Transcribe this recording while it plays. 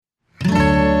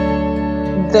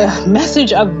the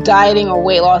message of dieting or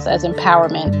weight loss as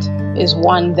empowerment is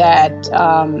one that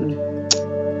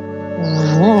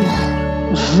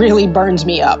really burns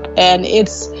me up. And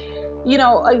it's,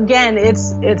 again,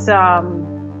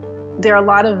 there are a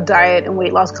lot of diet and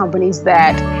weight loss companies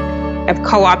that have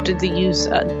co-opted the use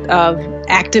of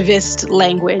activist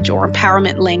language or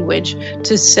empowerment language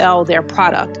to sell their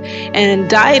product. And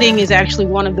dieting is actually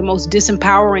one of the most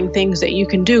disempowering things that you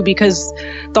can do, because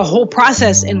the whole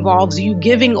process involves you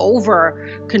giving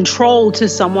over control to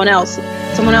someone else.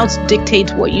 Someone else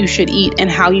dictates what you should eat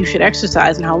and how you should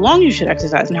exercise and how long you should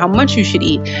exercise and how much you should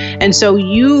eat. And so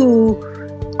you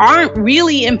aren't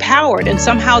really empowered, and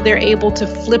somehow they're able to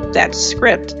flip that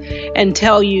script and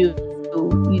tell you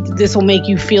this will make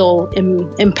you feel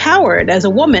empowered as a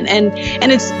woman, and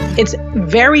it's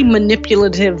very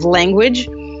manipulative language.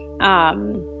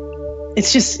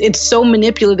 It's so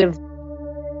manipulative.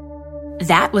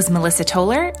 That was Melissa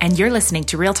Toller, and you're listening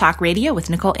to Real Talk Radio with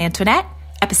Nicole Antoinette,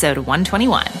 episode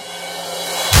 121.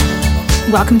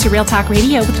 Welcome to Real Talk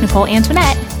Radio with Nicole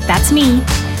Antoinette. That's me,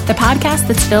 the podcast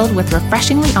that's filled with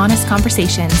refreshingly honest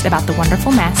conversations about the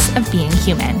wonderful mess of being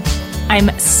human.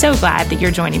 I'm so glad that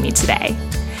you're joining me today.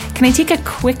 Can I take a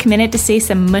quick minute to say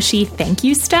some mushy thank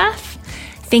you stuff?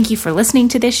 Thank you for listening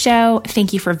to this show.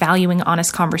 Thank you for valuing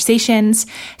honest conversations.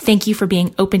 Thank you for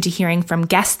being open to hearing from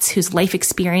guests whose life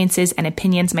experiences and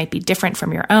opinions might be different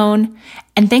from your own.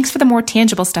 And thanks for the more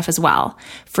tangible stuff as well,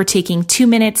 for taking 2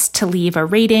 minutes to leave a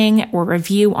rating or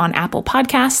review on Apple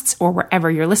Podcasts or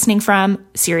wherever you're listening from.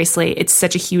 Seriously, it's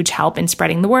such a huge help in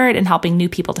spreading the word and helping new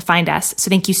people to find us. So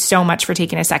thank you so much for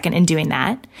taking a second and doing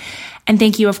that. And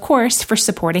thank you, of course, for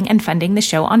supporting and funding the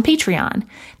show on Patreon.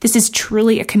 This is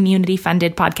truly a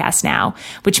community-funded podcast now,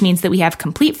 which means that we have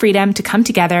complete freedom to come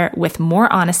together with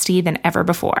more honesty than ever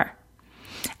before.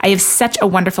 I have such a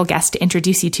wonderful guest to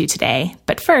introduce you to today.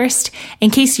 But first, in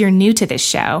case you're new to this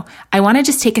show, I want to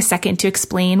just take a second to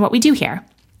explain what we do here.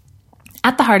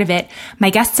 At the heart of it, my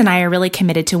guests and I are really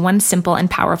committed to one simple and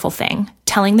powerful thing: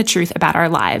 telling the truth about our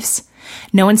lives.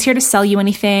 No one's here to sell you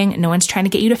anything. No one's trying to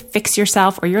get you to fix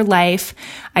yourself or your life.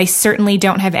 I certainly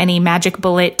don't have any magic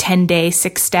bullet 10-day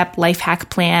 6-step life hack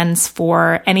plans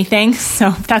for anything. So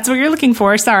if that's what you're looking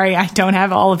for, sorry, I don't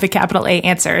have all of the capital A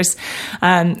answers.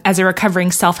 As a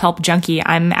recovering self-help junkie,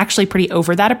 I'm actually pretty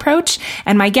over that approach.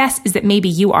 And my guess is that maybe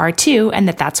you are too, and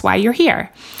that's why you're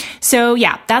here. So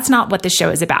yeah, that's not what this show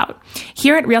is about.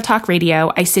 Here at Real Talk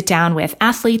Radio, I sit down with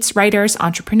athletes, writers,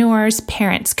 entrepreneurs,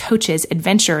 parents, coaches,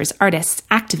 adventurers, artists,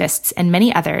 activists, and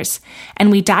many others,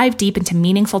 and we dive deep into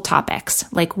meaningful topics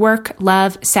like work,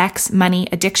 love, sex, money,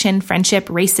 addiction, friendship,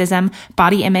 racism,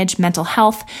 body image, mental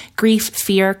health, grief,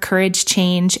 fear, courage,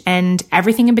 change, and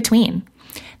everything in between.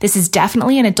 This is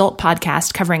definitely an adult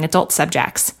podcast covering adult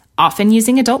subjects, often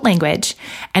using adult language,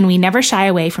 and we never shy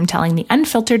away from telling the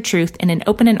unfiltered truth in an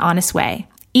open and honest way,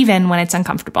 even when it's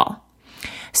uncomfortable.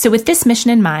 So with this mission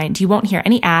in mind, you won't hear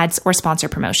any ads or sponsor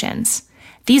promotions.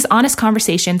 These honest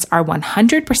conversations are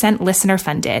 100% listener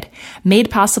funded,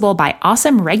 made possible by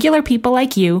awesome regular people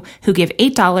like you who give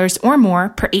 $8 or more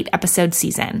per 8-episode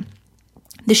season.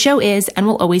 The show is and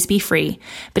will always be free,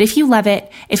 but if you love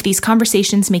it, if these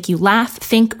conversations make you laugh,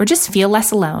 think, or just feel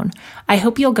less alone, I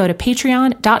hope you'll go to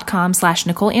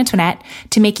patreon.com/Nicole Antoinette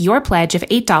to make your pledge of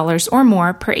 $8 or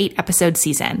more per 8-episode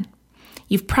season.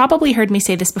 You've probably heard me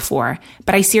say this before,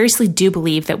 but I seriously do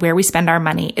believe that where we spend our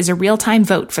money is a real-time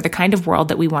vote for the kind of world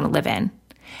that we want to live in.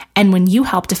 And when you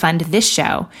help to fund this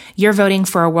show, you're voting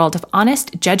for a world of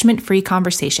honest, judgment-free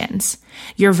conversations.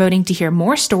 You're voting to hear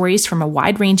more stories from a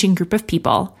wide-ranging group of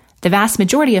people, the vast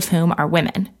majority of whom are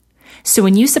women. So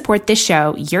when you support this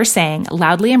show, you're saying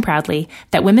loudly and proudly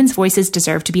that women's voices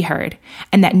deserve to be heard,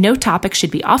 and that no topic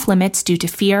should be off-limits due to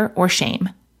fear or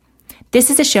shame. This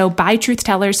is a show by truth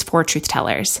tellers for truth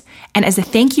tellers. And as a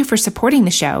thank you for supporting the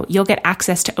show, you'll get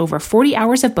access to over 40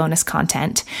 hours of bonus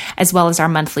content, as well as our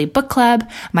monthly book club,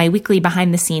 my weekly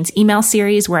behind the scenes email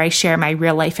series where I share my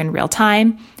real life in real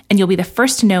time, and you'll be the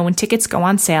first to know when tickets go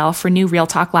on sale for new Real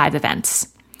Talk Live events.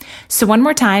 So one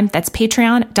more time, that's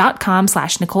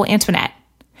patreon.com/Nicole Antoinette.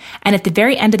 And at the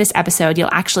very end of this episode, you'll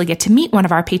actually get to meet one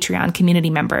of our Patreon community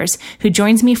members who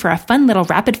joins me for a fun little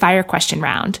rapid fire question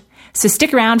round. So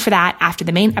stick around for that after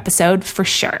the main episode for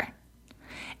sure.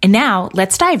 And now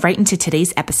let's dive right into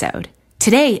today's episode.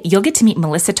 Today, you'll get to meet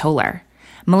Melissa Toller.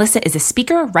 Melissa is a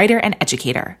speaker, writer, and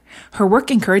educator. Her work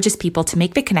encourages people to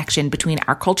make the connection between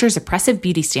our culture's oppressive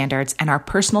beauty standards and our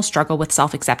personal struggle with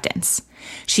self-acceptance.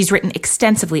 She's written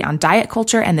extensively on diet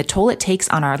culture and the toll it takes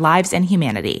on our lives and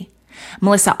humanity.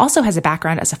 Melissa also has a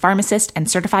background as a pharmacist and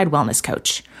certified wellness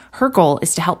coach. Her goal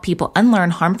is to help people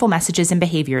unlearn harmful messages and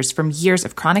behaviors from years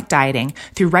of chronic dieting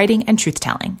through writing and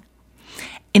truth-telling.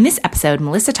 In this episode,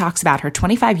 Melissa talks about her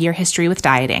 25-year history with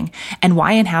dieting and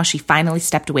why and how she finally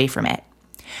stepped away from it.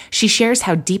 She shares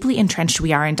how deeply entrenched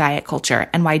we are in diet culture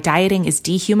and why dieting is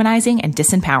dehumanizing and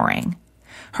disempowering.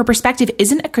 Her perspective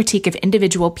isn't a critique of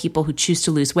individual people who choose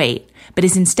to lose weight, but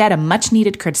is instead a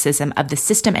much-needed criticism of the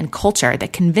system and culture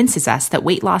that convinces us that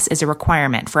weight loss is a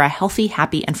requirement for a healthy,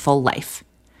 happy, and full life.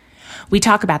 We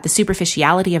talk about the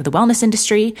superficiality of the wellness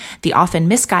industry, the often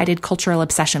misguided cultural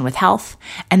obsession with health,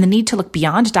 and the need to look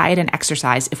beyond diet and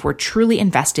exercise if we're truly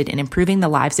invested in improving the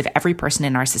lives of every person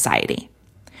in our society.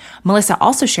 Melissa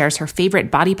also shares her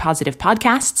favorite body positive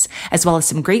podcasts, as well as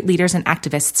some great leaders and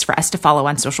activists for us to follow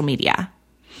on social media.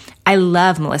 I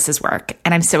love Melissa's work,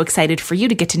 and I'm so excited for you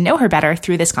to get to know her better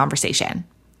through this conversation.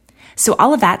 So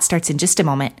all of that starts in just a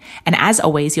moment, and as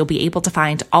always, you'll be able to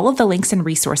find all of the links and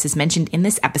resources mentioned in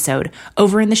this episode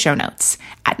over in the show notes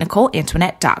at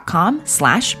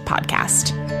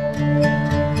NicoleAntoinette.com/podcast.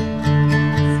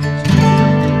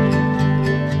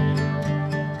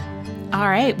 All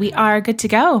right, we are good to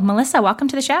go. Melissa, welcome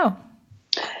to the show.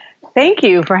 Thank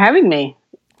you for having me.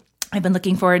 I've been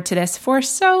looking forward to this for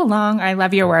so long. I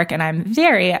love your work, and I'm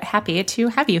very happy to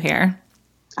have you here.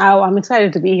 Oh, I'm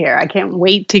excited to be here. I can't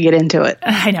wait to get into it.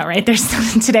 I know, right?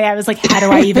 Today I was like, how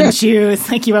do I even choose?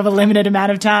 Like, you have a limited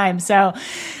amount of time. So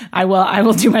I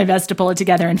will do my best to pull it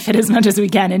together and fit as much as we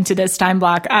can into this time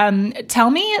block. Tell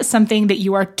me something that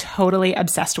you are totally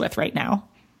obsessed with right now.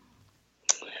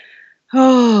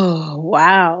 Oh,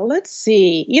 wow. Let's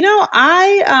see.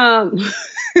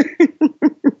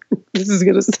 This is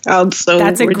going to sound so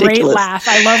That's a ridiculous. Great laugh.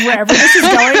 I love wherever this is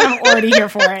going. I'm already here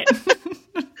for it.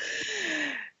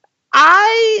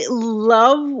 I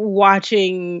love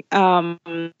watching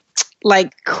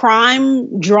like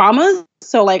crime dramas.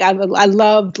 So like I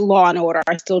loved Law and Order.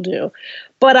 I still do.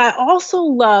 But I also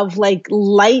love like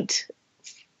light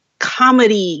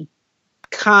comedy,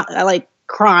 like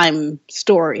crime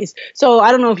stories. So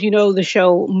I don't know if you know the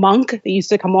show Monk that used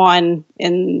to come on,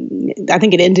 and I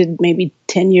think it ended maybe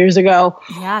 10 years ago.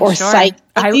 Yeah, or sure. Psych.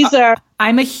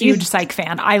 I'm a huge Psych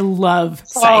fan. I love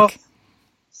Psych.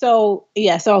 So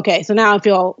now I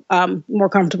feel more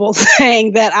comfortable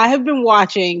saying that I have been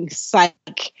watching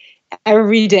Psych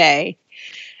every day,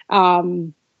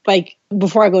 like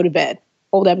before I go to bed,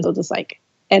 old episodes of Psych,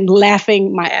 and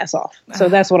laughing my ass off. So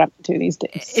that's what I'm into these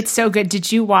days. It's so good.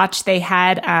 Did you watch, they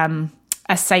had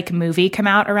a Psych movie come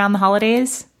out around the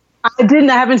holidays? I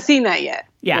didn't. I haven't seen that yet.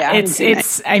 Yeah, it's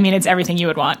everything you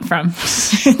would want from,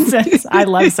 I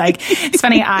love Psych. It's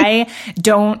funny. I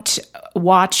don't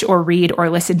watch or read or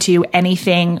listen to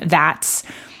anything that's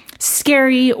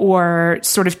scary or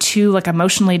sort of too like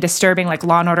emotionally disturbing, like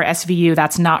Law and Order SVU.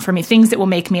 That's not for me. Things that will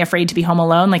make me afraid to be home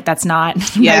alone. Like that's not.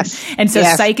 Yes. And so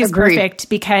yes, Psych is agreed. Perfect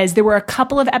because there were a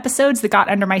couple of episodes that got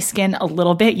under my skin a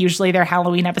little bit. Usually they're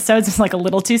Halloween episodes. It's like a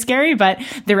little too scary, but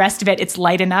the rest of it, it's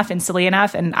light enough and silly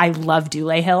enough. And I love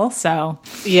Dule Hill. So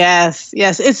yes.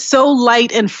 It's so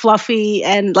light and fluffy,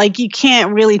 and like you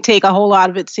can't really take a whole lot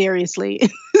of it seriously.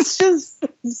 It's just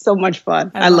so much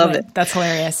fun. I love it. That's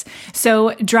hilarious.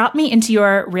 So drop me into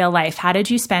your real life. How did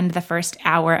you spend the first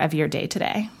hour of your day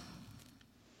today?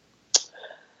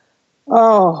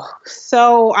 Oh,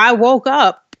 so I woke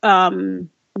up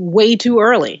way too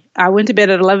early. I went to bed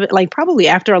at 11, like probably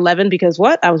after 11, because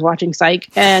I was watching Psych,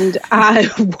 and I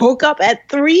woke up at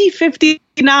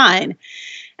 3:59,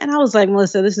 and I was like,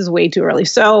 Melissa, this is way too early.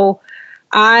 So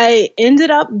I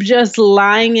ended up just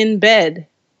lying in bed,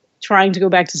 trying to go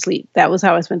back to sleep. That was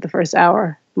how I spent the first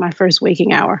hour, my first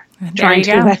waking hour, trying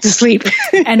to go back to sleep.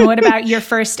 And what about your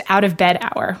first out of bed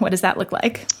hour? What does that look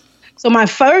like? So my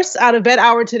first out of bed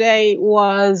hour today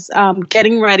was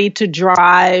getting ready to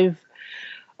drive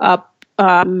up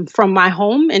from my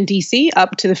home in DC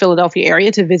up to the Philadelphia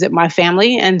area to visit my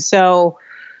family. And so,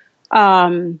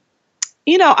 I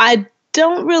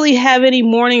don't really have any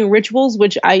morning rituals,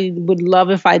 which I would love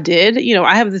if I did.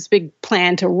 I have this big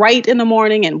plan to write in the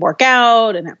morning and work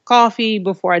out and have coffee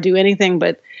before I do anything,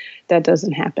 but that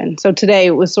doesn't happen. So today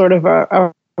it was sort of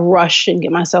a rush and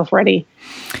get myself ready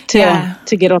to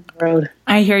get on the road.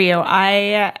 I hear you.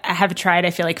 I have tried,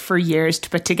 I feel like for years, to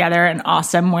put together an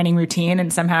awesome morning routine,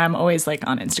 and somehow I'm always like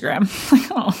on Instagram.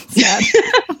 Like, oh, sad.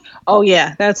 Oh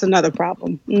yeah, that's another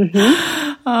problem.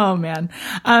 Mm-hmm. Oh man.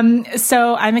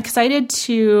 So I'm excited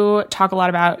to talk a lot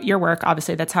about your work.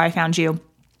 Obviously, that's how I found you.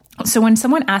 So when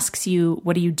someone asks you,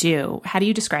 what do you do? How do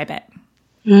you describe it?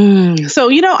 So,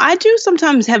 I do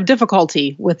sometimes have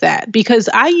difficulty with that because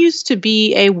I used to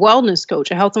be a wellness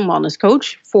coach, a health and wellness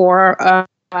coach for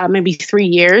maybe 3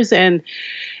 years. And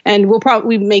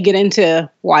we may get into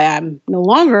why I'm no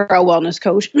longer a wellness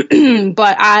coach,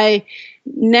 but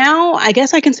now I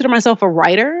guess I consider myself a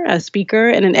writer, a speaker,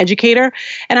 and an educator.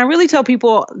 And I really tell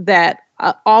people that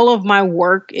all of my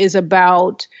work is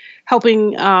about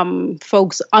helping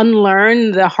folks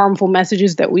unlearn the harmful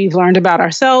messages that we've learned about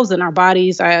ourselves and our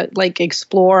bodies. I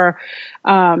explore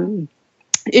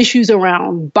issues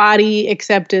around body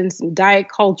acceptance and diet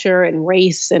culture and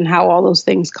race and how all those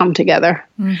things come together.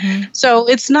 Mm-hmm. So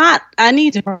it's not, I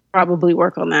need to probably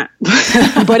work on that,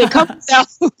 but it comes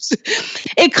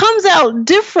out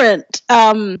different,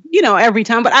 every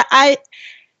time. But I,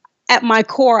 at my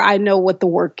core, I know what the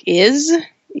work is.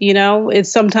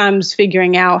 It's sometimes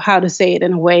figuring out how to say it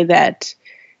in a way that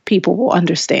people will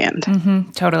understand.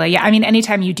 Mm-hmm, totally. Yeah. I mean,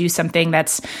 anytime you do something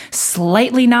that's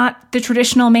slightly not the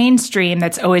traditional mainstream,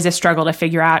 that's always a struggle to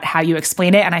figure out how you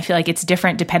explain it. And I feel like it's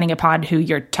different depending upon who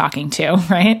you're talking to,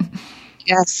 right?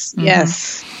 Yes. Mm-hmm.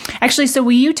 Yes. Actually, so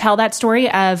will you tell that story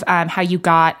of how you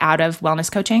got out of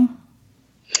wellness coaching?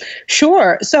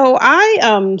 Sure. So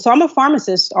I'm a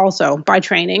pharmacist also by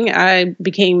training. I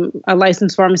became a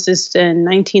licensed pharmacist in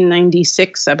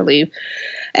 1996, I believe.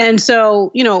 And so,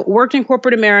 worked in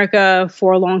corporate America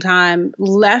for a long time,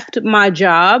 left my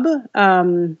job,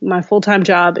 my full-time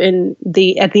job at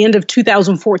the end of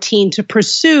 2014 to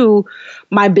pursue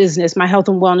my business, my health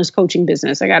and wellness coaching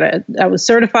business. I was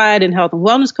certified in health and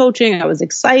wellness coaching. I was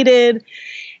excited.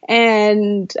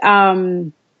 And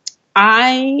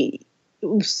I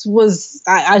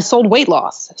sold weight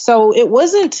loss. So it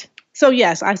wasn't,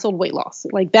 yes, I sold weight loss.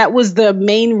 Like that was the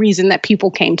main reason that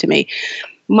people came to me.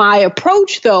 My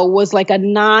approach though was like a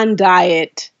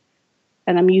non-diet,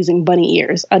 and I'm using bunny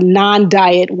ears, a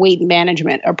non-diet weight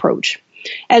management approach.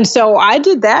 And so I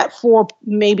did that for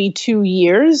maybe 2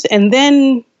 years. And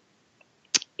then,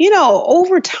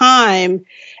 over time,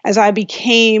 as I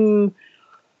became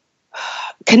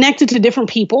connected to different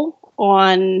people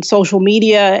on social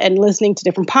media and listening to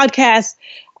different podcasts,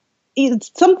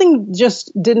 something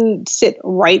just didn't sit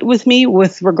right with me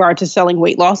with regard to selling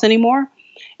weight loss anymore.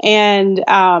 And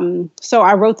so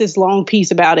I wrote this long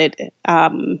piece about it, I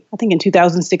think in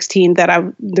 2016,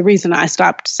 the reason I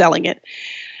stopped selling it.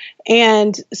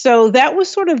 And so that was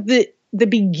sort of the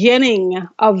beginning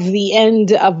of the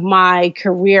end of my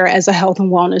career as a health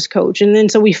and wellness coach. And then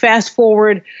so we fast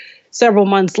forward several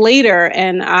months later,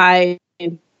 and I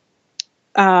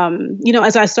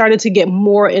as I started to get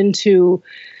more into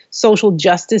social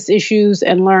justice issues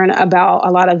and learn about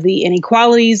a lot of the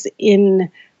inequalities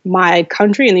in my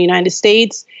country, in the United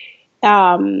States,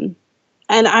 and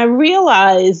I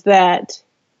realized that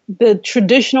the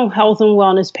traditional health and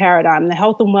wellness paradigm, the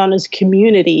health and wellness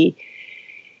community,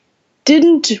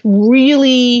 didn't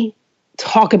really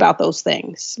talk about those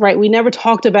things, right? We never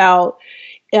talked about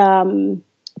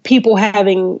people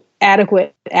having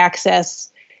adequate,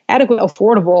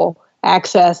 affordable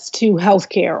access to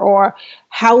healthcare or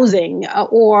housing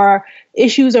or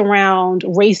issues around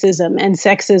racism and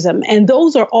sexism. And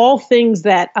those are all things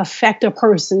that affect a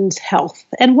person's health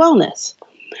and wellness.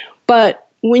 But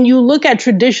when you look at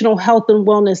traditional health and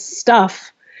wellness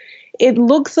stuff, it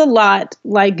looks a lot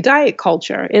like diet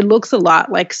culture. It looks a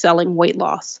lot like selling weight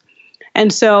loss.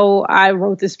 And so I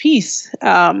wrote this piece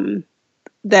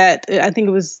that I think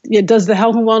does the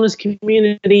health and wellness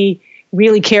community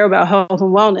really care about health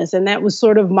and wellness? And that was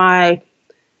sort of my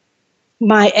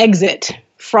exit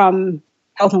from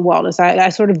health and wellness. I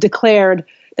sort of declared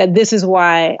that this is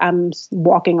why I'm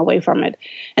walking away from it.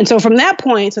 And so from that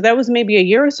point, so that was maybe a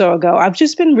year or so ago, I've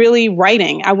just been really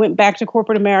writing. I went back to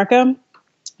corporate America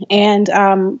and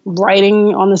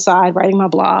writing on the side, writing my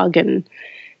blog and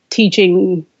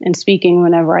teaching and speaking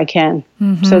whenever I can.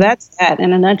 Mm-hmm. So that's that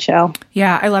in a nutshell.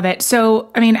 Yeah, I love it.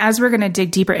 So, I mean, as we're going to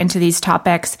dig deeper into these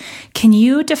topics, can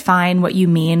you define what you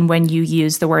mean when you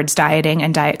use the words dieting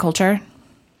and diet culture?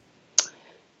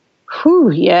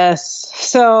 Yes.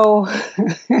 So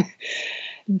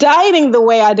dieting, the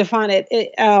way I define it,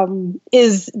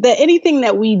 is that anything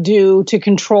that we do to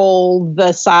control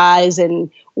the size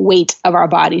and weight of our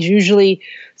bodies, usually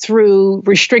through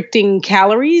restricting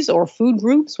calories or food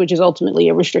groups, which is ultimately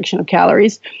a restriction of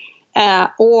calories,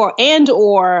 or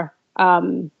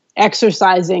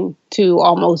exercising to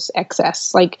almost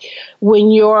excess. Like when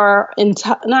when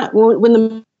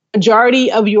the majority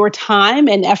of your time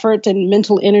and effort and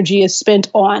mental energy is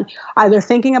spent on either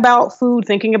thinking about food,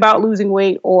 thinking about losing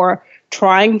weight, or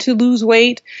trying to lose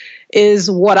weight,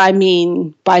 is what I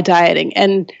mean by dieting.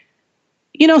 And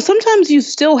sometimes you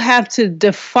still have to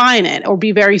define it or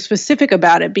be very specific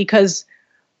about it because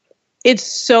it's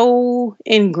so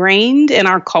ingrained in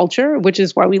our culture, which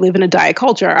is why we live in a diet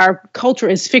culture. Our culture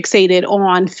is fixated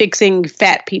on fixing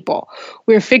fat people.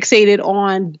 We're fixated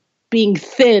on being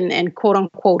thin and quote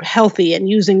unquote healthy and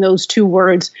using those two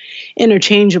words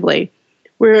interchangeably.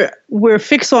 We're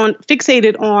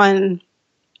fixated on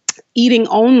eating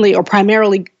only or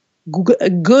primarily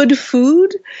good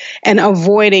food and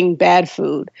avoiding bad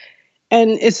food.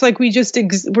 And it's like we're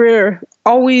supposed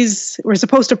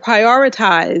to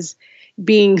prioritize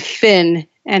being thin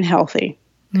and healthy.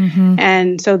 Mm-hmm.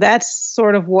 And so that's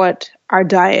sort of what our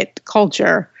diet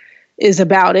culture is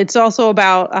about. It's also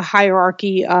about a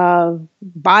hierarchy of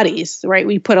bodies, right?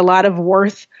 We put a lot of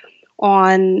worth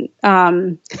on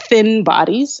thin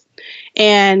bodies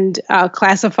and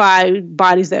classify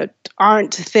bodies that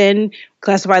aren't thin,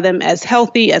 classify them as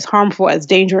healthy, as harmful, as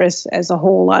dangerous, as a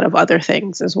whole lot of other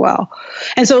things as well.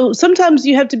 And so sometimes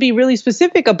you have to be really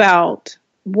specific about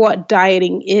what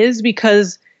dieting is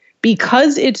because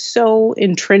it's so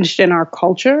entrenched in our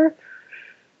culture.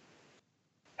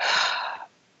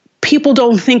 People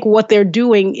don't think what they're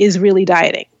doing is really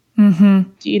dieting. Mm-hmm.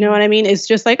 Do you know what I mean? It's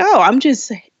just like, oh,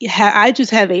 I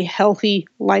just have a healthy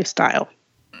lifestyle.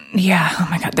 Yeah. Oh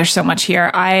my God. There's so much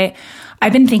here.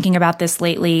 I've been thinking about this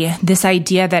lately, this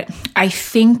idea that I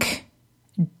think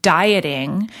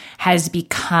dieting has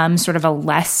become sort of a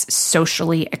less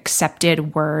socially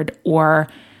accepted word or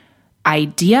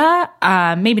idea,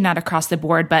 maybe not across the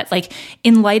board, but like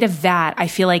in light of that, I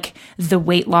feel like the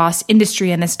weight loss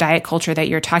industry and this diet culture that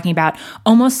you're talking about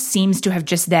almost seems to have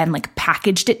just then like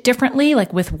packaged it differently,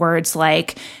 like with words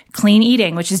like clean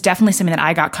eating, which is definitely something that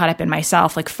I got caught up in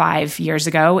myself like 5 years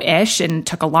ago-ish and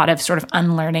took a lot of sort of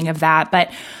unlearning of that.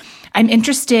 But I'm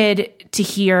interested to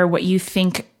hear what you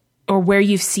think or where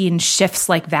you've seen shifts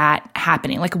like that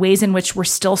happening, like ways in which we're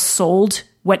still sold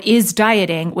what is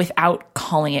dieting without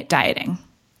calling it dieting.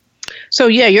 So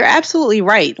yeah, you're absolutely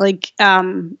right. Like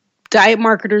diet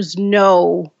marketers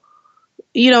know,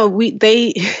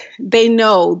 they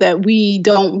know that we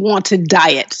don't want to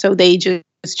diet, so they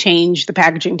just change the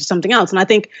packaging to something else. And I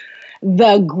think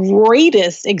the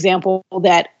greatest example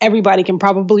that everybody can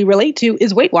probably relate to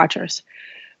is Weight Watchers,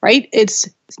 right? It's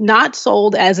not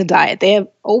sold as a diet. They have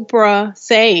Oprah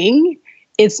saying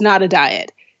it's not a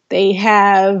diet. They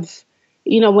have,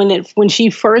 when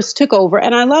she first took over,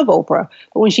 and I love Oprah,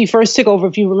 but when she first took over,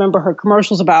 if you remember her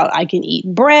commercials about I can eat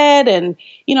bread and,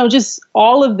 just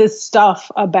all of this stuff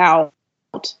about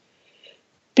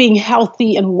being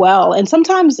healthy and well. And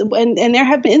sometimes, and there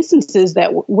have been instances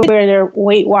where their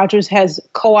Weight Watchers has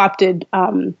co-opted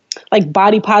like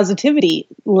body positivity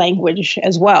language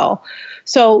as well.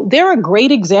 So they're a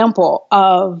great example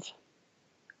of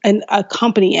a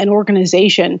company, an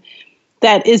organization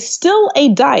that is still a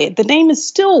diet. The name is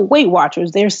still Weight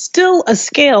Watchers. There's still a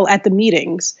scale at the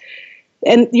meetings.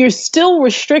 And you're still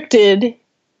restricted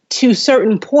to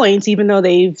certain points, even though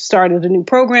they've started a new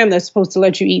program that's supposed to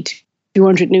let you eat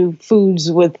 200 new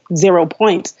foods with 0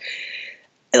 points.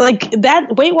 Like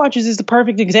that, Weight Watchers is the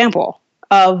perfect example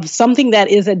of something that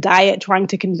is a diet trying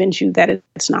to convince you that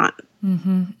it's not.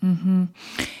 Mm-hmm, mm-hmm.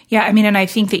 Yeah, I mean, and I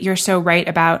think that you're so right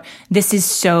about this is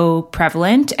so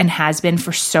prevalent and has been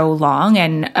for so long.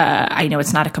 And I know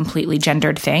it's not a completely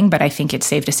gendered thing, but I think it's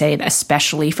safe to say,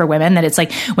 especially for women, that it's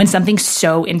like when something's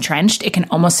so entrenched, it can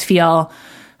almost feel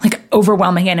like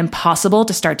overwhelming and impossible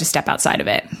to start to step outside of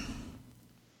it.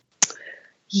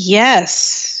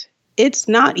 Yes, it's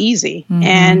not easy. Mm-hmm.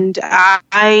 And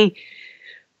I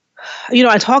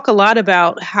talk a lot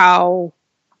about how,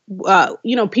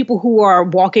 people who are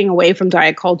walking away from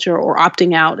diet culture or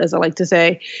opting out, as I like to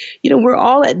say, we're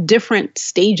all at different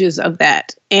stages of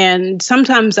that. And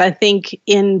sometimes I think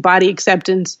in body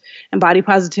acceptance and body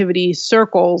positivity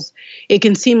circles, it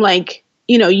can seem like,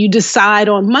 you decide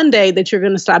on Monday that you're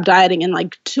going to stop dieting and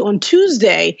like on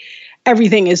Tuesday,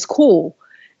 everything is cool.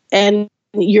 And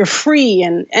you're free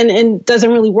and it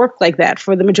doesn't really work like that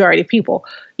for the majority of people.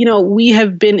 We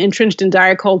have been entrenched in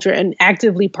diet culture and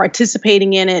actively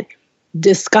participating in it,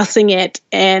 discussing it,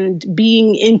 and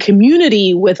being in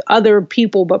community with other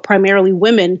people, but primarily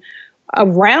women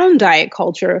around diet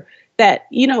culture that,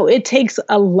 it takes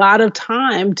a lot of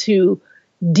time to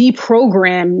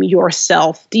deprogram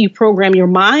yourself, deprogram your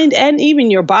mind and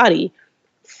even your body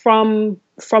from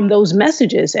those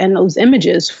messages and those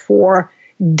images for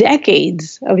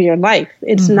decades of your life.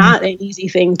 It's not an easy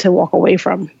thing to walk away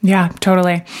from. Yeah,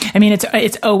 totally. I mean,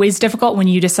 it's always difficult when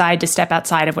you decide to step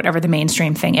outside of whatever the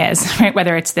mainstream thing is, right?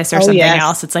 Whether it's this or something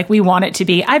else. It's like, we want it to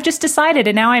be, I've just decided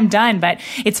and now I'm done. But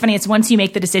it's funny. It's once you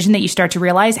make the decision that you start to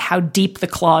realize how deep the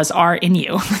claws are in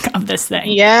you of this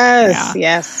thing.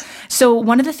 Yes. So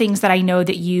one of the things that I know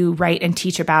that you write and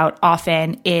teach about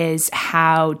often is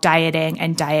how dieting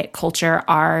and diet culture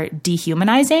are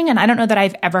dehumanizing. And I don't know that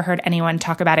I've ever heard anyone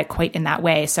talk about it quite in that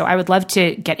way. So I would love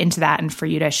to get into that and for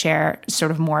you to share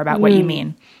sort of more about what you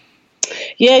mean.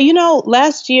 Yeah, early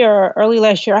last year,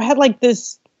 I had like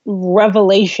this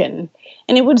revelation,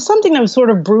 and it was something that was sort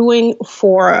of brewing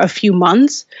for a few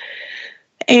months.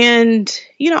 And,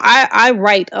 I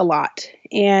write a lot.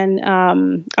 And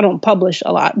I don't publish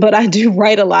a lot, but I do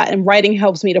write a lot, and writing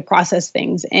helps me to process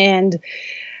things. And,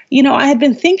 I had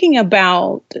been thinking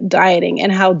about dieting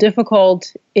and how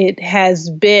difficult it has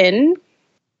been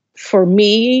for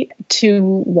me to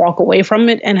walk away from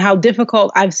it, and how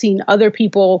difficult I've seen other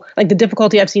people, like the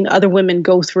difficulty I've seen other women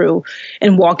go through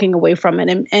in walking away from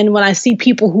it. And when I see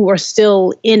people who are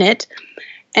still in it,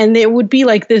 and there would be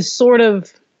like this sort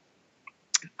of,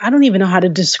 I don't even know how to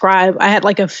describe. I had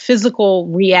like a physical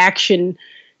reaction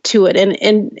to it, and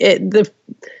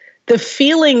the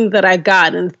feeling that I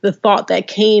got and the thought that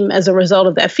came as a result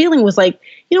of that feeling was like,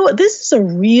 you know what, this is a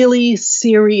really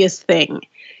serious thing.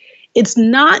 It's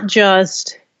not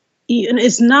just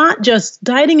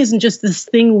dieting isn't just this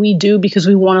thing we do because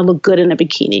we want to look good in a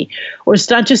bikini, or it's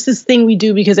not just this thing we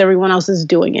do because everyone else is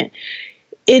doing it.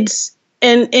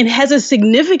 And it has a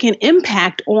significant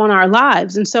impact on our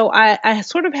lives. And so I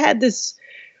sort of had this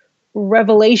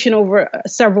revelation over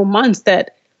several months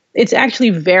that it's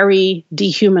actually very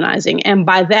dehumanizing. And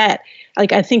by that,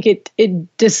 like, I think it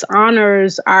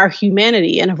dishonors our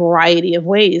humanity in a variety of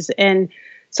ways. And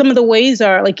some of the ways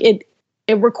are like, it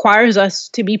requires us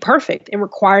to be perfect. It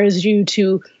requires you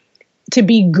to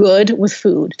be good with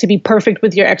food, to be perfect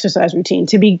with your exercise routine,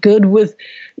 to be good with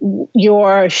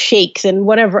your shakes and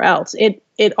whatever else.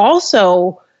 It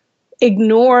also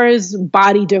ignores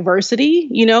body diversity.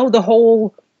 The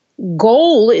whole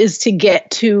goal is to get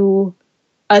to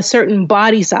a certain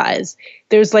body size.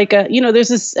 There's like a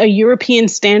European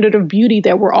standard of beauty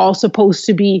that we're all supposed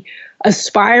to be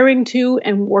aspiring to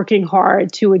and working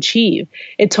hard to achieve.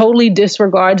 It totally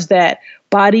disregards that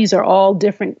bodies are all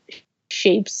different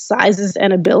shapes, sizes,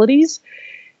 and abilities.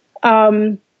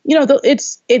 It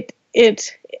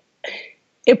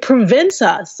prevents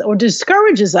us or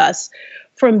discourages us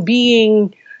from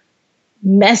being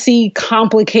messy,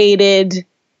 complicated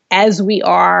as we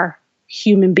are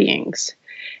human beings.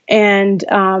 And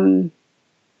when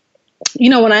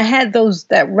I had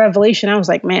that revelation, I was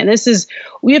like, man,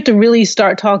 we have to really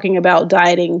start talking about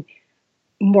dieting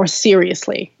more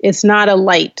seriously. It's not a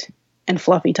light and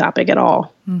fluffy topic at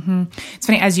all. Mm-hmm. It's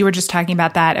funny, as you were just talking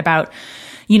about that, about,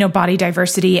 body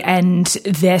diversity and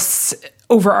this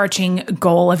overarching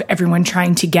goal of everyone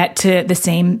trying to get to the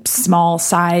same small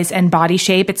size and body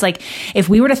shape. It's like, if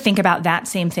we were to think about that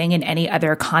same thing in any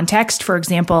other context, for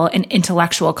example, an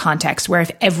intellectual context, where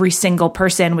if every single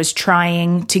person was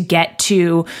trying to get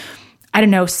to, I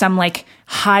don't know, some like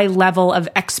high level of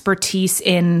expertise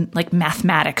in like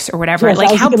mathematics or whatever. Yes, like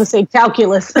I was going to say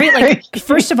calculus. Right? Like,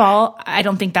 first of all, I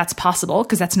don't think that's possible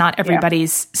because that's not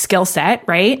everybody's skill set,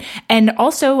 right? And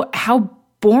also how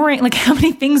boring, like how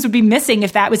many things would be missing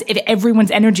if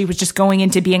everyone's energy was just going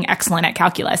into being excellent at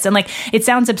calculus. And like, it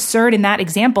sounds absurd in that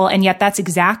example. And yet that's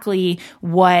exactly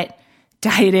what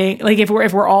dieting, like if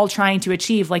we're all trying to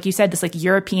achieve, like you said, this like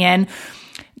European,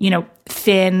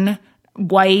 thin,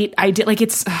 white idea, like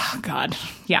it's, oh God.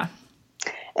 Yeah.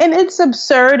 And it's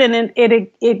absurd. And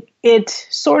it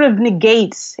sort of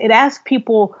negates, it asks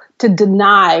people to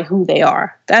deny who they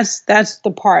are. That's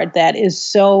the part that is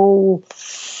so,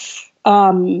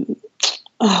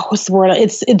 what's the word?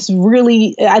 It's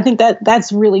really, I think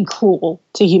that's really cruel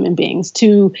to human beings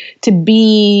to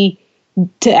be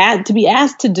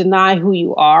asked to deny who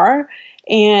you are,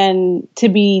 and to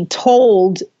be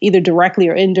told either directly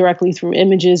or indirectly through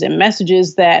images and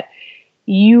messages that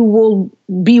you will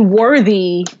be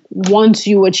worthy once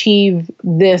you achieve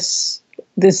this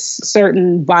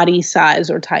certain body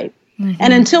size or type. Mm-hmm.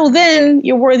 And until then,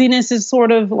 your worthiness is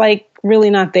sort of like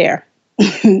really not there.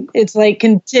 It's like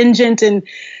contingent, and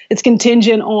it's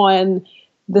contingent on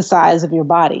the size of your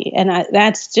body. And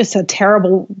that's a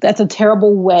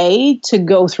terrible way to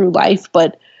go through life.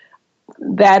 But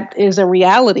that is a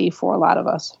reality for a lot of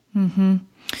us. Mm-hmm.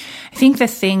 I think the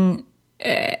thing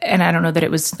and I don't know that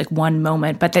it was like one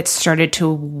moment, but that started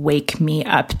to wake me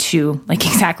up to like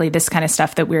exactly this kind of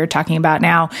stuff that we were talking about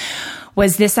now,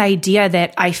 was this idea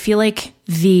that I feel like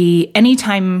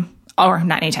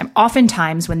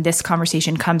oftentimes when this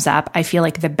conversation comes up, I feel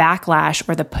like the backlash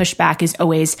or the pushback is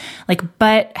always like,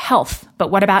 but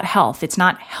what about health? It's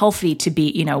not healthy to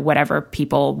be, whatever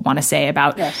people want to say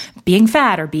about being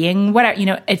fat or being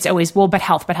whatever, it's always, well, but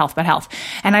health.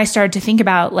 And I started to think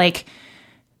about like,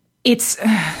 it's,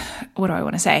 what do I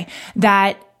want to say?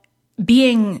 That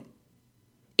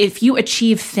if you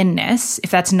achieve thinness, if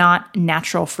that's not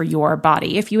natural for your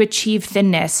body, if you achieve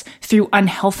thinness through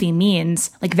unhealthy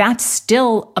means, like that's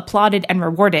still applauded and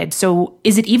rewarded. So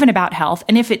is it even about health?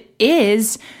 And if it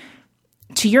is,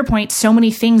 to your point, so many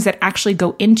things that actually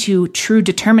go into true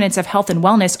determinants of health and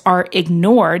wellness are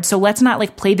ignored. So let's not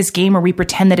like play this game where we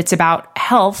pretend that it's about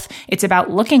health. It's about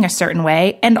looking a certain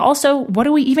way. And also, what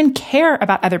do we even care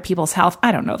about other people's health?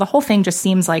 I don't know. The whole thing just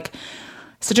seems like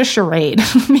such a charade.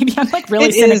 Maybe I'm like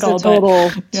really cynical. It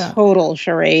is a total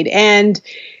charade. And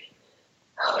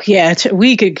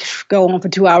we could go on for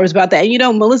 2 hours about that.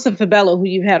 And, Melissa Fabello, who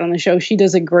you've had on the show, she's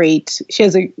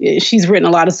written a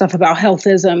lot of stuff about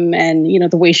healthism and,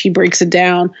 the way she breaks it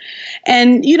down.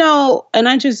 And, and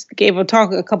I just gave a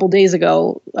talk a couple days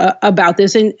ago about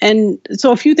this. And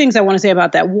so a few things I want to say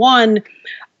about that. One,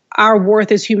 our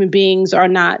worth as human beings is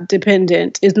not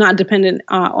dependent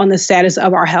on the status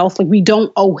of our health. Like we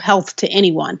don't owe health to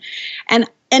anyone. And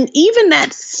even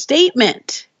that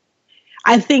statement,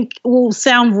 I think, will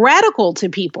sound radical to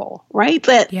people, right?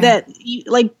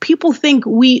 That people think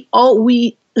we owe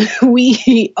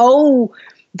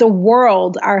the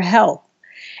world our health.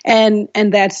 And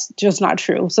that's just not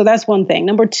true. So that's one thing.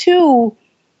 Number two,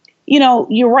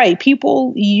 you're right.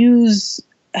 People use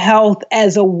health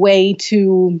as a way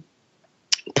to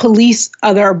police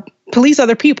other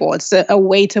people. It's a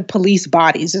way to police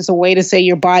bodies. It's a way to say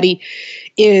your body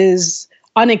is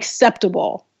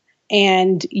unacceptable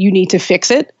and you need to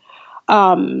fix it.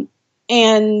 And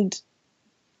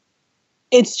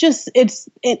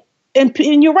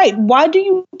you're right. Why do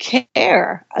you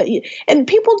care? And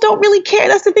people don't really care.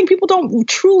 That's the thing. People don't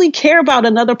truly care about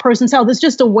another person's health. It's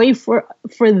just a way for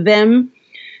them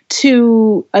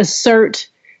to assert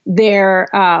their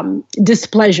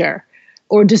displeasure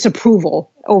or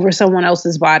disapproval over someone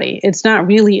else's body. It's not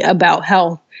really about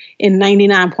health in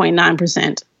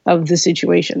 99.9% of the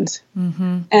situations.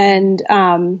 Mm-hmm. And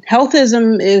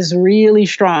healthism is really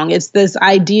strong. It's this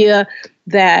idea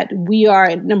that we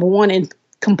are, number one, in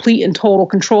complete and total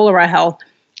control of our health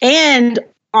and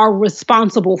are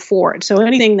responsible for it. So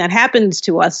anything that happens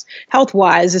to us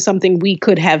health-wise is something we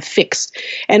could have fixed.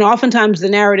 And oftentimes the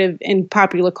narrative in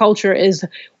popular culture is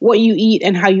what you eat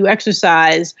and how you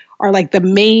exercise are like the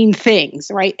main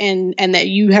things, right? And that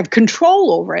you have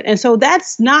control over it. And so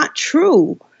that's not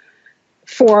true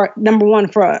for, number one,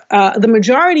 for the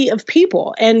majority of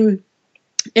people. And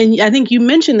I think you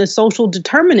mentioned the social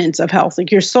determinants of health,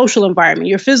 like your social environment,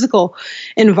 your physical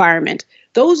environment.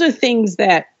 Those are things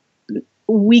that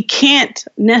we can't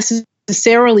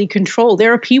necessarily control.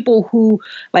 There are people who,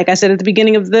 like I said at the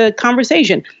beginning of the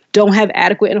conversation, don't have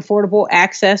adequate and affordable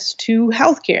access to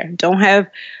healthcare, don't have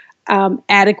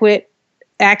adequate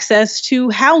access to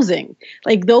housing.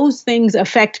 Like those things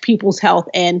affect people's health.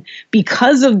 And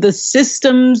because of the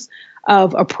systems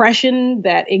of oppression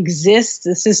that exist,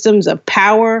 the systems of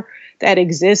power that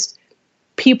exist,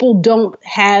 people don't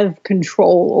have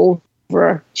control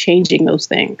over changing those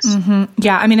things. Mm-hmm.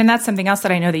 Yeah. I mean, and that's something else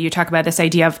that I know that you talk about, this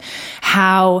idea of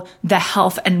how the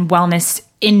health and wellness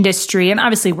industry, and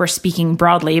obviously we're speaking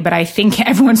broadly, but I think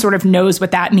everyone sort of knows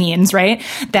what that means, right?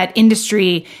 That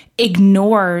industry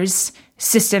ignores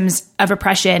systems of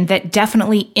oppression that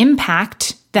definitely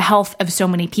impact the health of so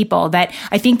many people, that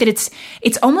I think that it's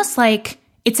almost like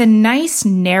it's a nice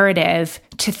narrative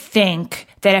to think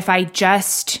that if I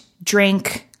just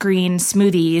drink green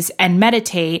smoothies and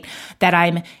meditate, that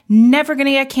I'm never going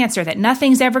to get cancer, that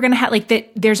nothing's ever going to happen. Like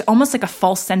that, there's almost like a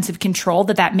false sense of control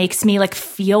that makes me like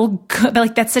feel good. But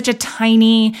like that's such a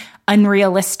tiny,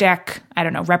 unrealistic,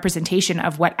 representation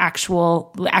of what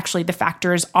actually the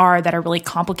factors are that are really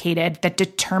complicated that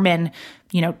determine,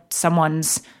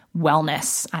 someone's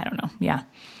wellness. I don't know. Yeah.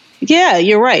 Yeah,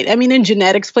 you're right. I mean, and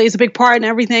genetics plays a big part in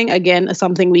everything. Again,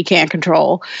 something we can't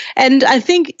control. And I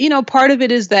think, part of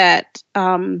it is that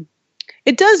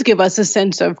it does give us a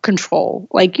sense of control.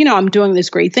 Like, I'm doing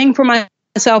this great thing for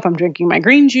myself. I'm drinking my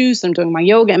green juice. I'm doing my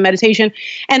yoga and meditation.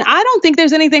 And I don't think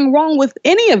there's anything wrong with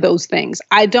any of those things.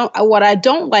 What I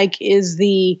don't like is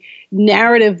the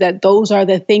narrative that those are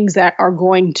the things that are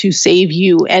going to save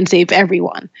you and save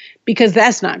everyone, because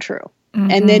that's not true.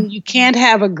 And then you can't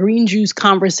have a green juice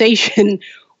conversation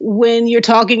when you're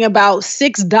talking about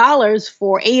 $6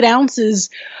 for 8 ounces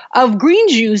of green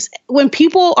juice when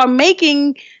people are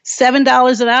making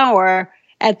 $7 an hour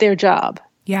at their job.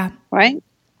 Yeah. Right?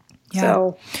 Yeah.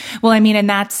 So, well, I mean, and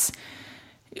that's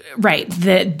right.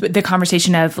 The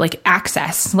conversation of like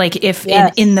access, like if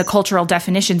in the cultural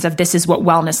definitions of this is what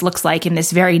wellness looks like in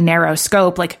this very narrow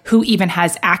scope, like who even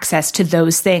has access to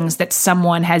those things that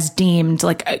someone has deemed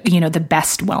like, the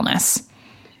best wellness?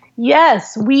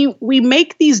 Yes, we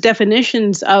make these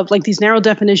definitions of like these narrow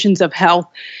definitions of health,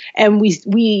 and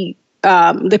we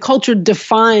the culture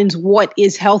defines what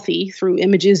is healthy through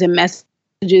images and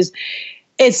messages.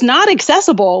 It's not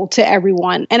accessible to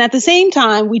everyone, and at the same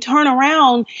time, we turn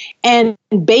around and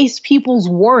base people's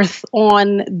worth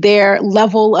on their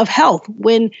level of health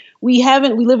when we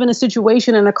live in a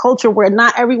situation in a culture where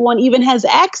not everyone even has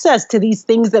access to these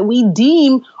things that we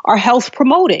deem are health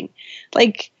promoting,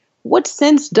 like. What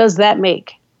sense does that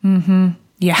make? Mm-hmm.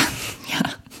 Yeah.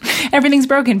 Everything's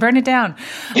broken. Burn it down.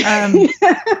 Yeah,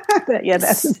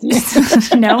 that's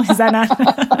no, is that not?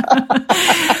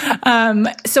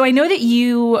 So I know that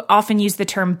you often use the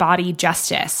term body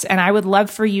justice, and I would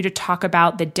love for you to talk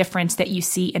about the difference that you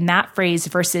see in that phrase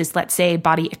versus, let's say,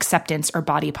 body acceptance or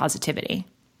body positivity.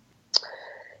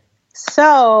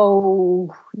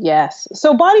 So, yes.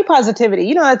 So body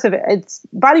positivity,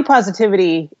 body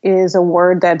positivity is a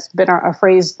word that's been a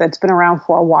phrase that's been around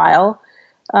for a while.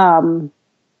 And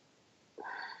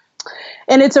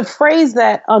it's a phrase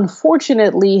that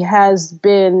unfortunately has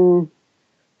been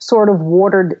sort of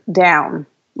watered down,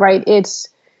 right? It's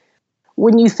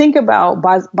when you think about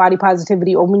body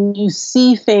positivity or when you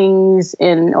see things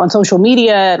on social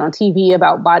media and on TV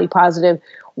about body positive,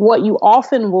 what you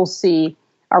often will see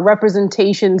are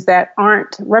representations that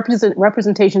aren't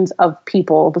representations of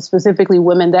people, but specifically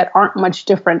women that aren't much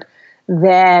different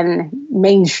than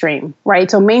mainstream,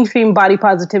 right? So mainstream body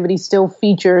positivity still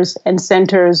features and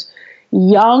centers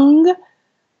young-ish,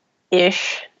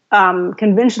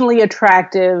 conventionally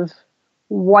attractive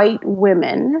white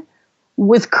women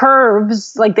with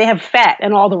curves, like they have fat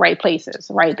in all the right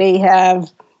places, right?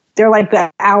 They're like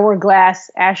the hourglass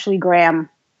Ashley Graham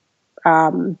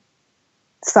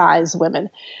size women.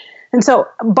 And so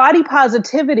body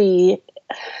positivity,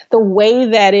 the way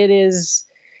that it is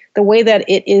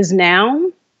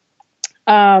now,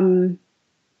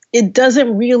 it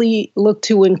doesn't really look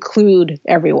to include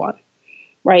everyone,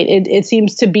 right? It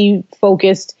seems to be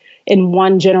focused in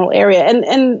one general area.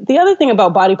 And the other thing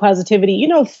about body positivity,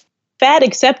 fat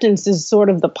acceptance is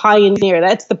sort of the pioneer.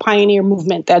 That's the pioneer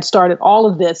movement that started all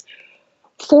of this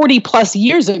 40 plus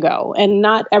years ago, and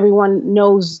not everyone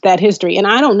knows that history. And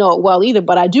I don't know it well either,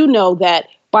 but I do know that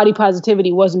body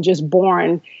positivity wasn't just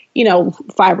born,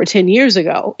 5 or 10 years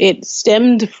ago. It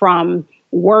stemmed from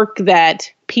work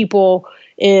that people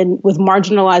with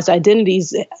marginalized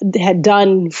identities had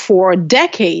done for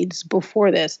decades before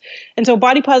this. And so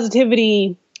body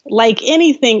positivity, like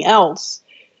anything else,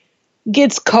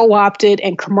 gets co-opted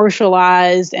and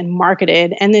commercialized and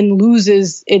marketed and then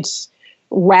loses its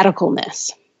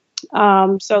radicalness.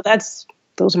 So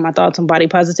those are my thoughts on body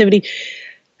positivity.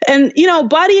 And,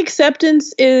 body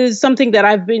acceptance is something that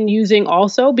I've been using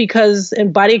also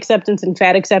and body acceptance and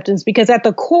fat acceptance, because at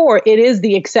the core, it is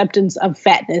the acceptance of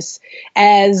fatness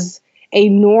as a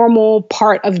normal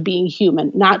part of being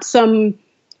human, not some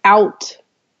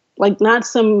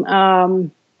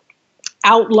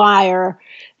outlier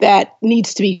that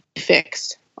needs to be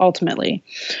fixed ultimately.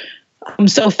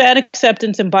 So fat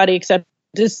acceptance and body acceptance,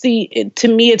 to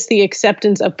me, it's the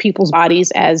acceptance of people's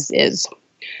bodies as is.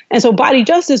 And so body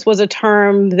justice was a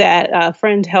term that a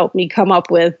friend helped me come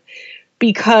up with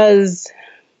because,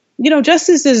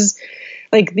 justice is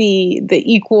like the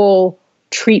equal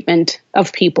treatment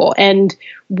of people. And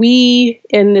we,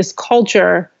 in this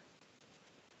culture,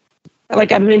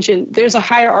 like I mentioned, there's a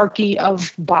hierarchy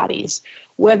of bodies,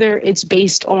 whether it's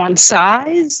based on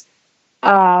size,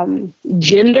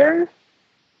 gender,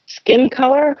 skin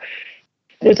color.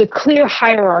 There's a clear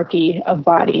hierarchy of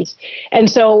bodies. And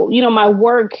so, my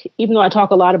work, even though I talk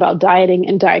a lot about dieting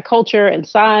and diet culture and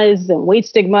size and weight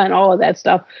stigma and all of that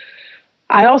stuff,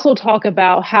 I also talk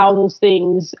about how those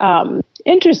things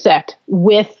intersect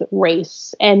with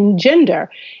race and gender.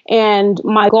 And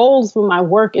my goal through my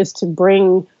work is to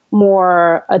bring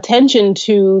more attention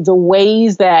to the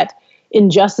ways that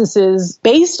injustices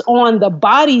based on the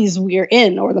bodies we're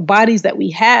in or the bodies that we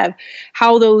have,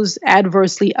 how those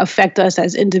adversely affect us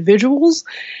as individuals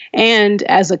and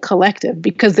as a collective,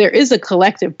 because there is a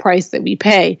collective price that we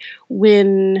pay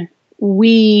when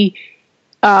we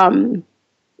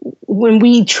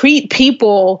treat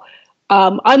people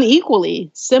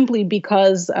unequally simply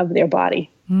because of their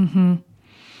body. Mm-hmm.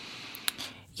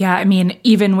 Yeah, I mean,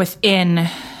 even within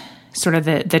sort of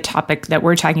the topic that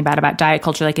we're talking about diet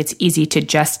culture, like it's easy to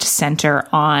just center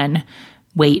on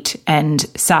weight and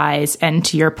size. And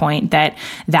to your point, that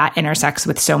intersects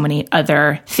with so many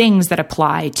other things that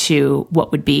apply to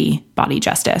what would be body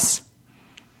justice.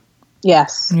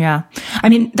 Yes. Yeah. I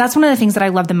mean, that's one of the things that I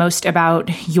love the most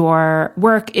about your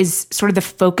work is sort of the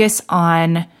focus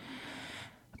on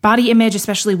body image,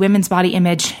 especially women's body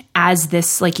image, as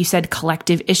this, like you said,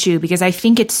 collective issue, because I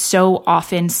think it's so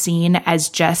often seen as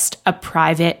just a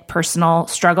private, personal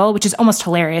struggle, which is almost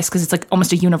hilarious because it's like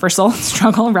almost a universal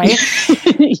struggle, right?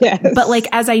 Yes. But like,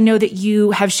 as I know that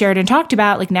you have shared and talked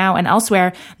about, like now and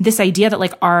elsewhere, this idea that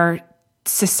like our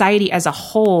society as a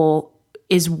whole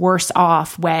is worse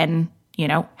off when, you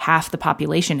know, half the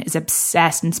population is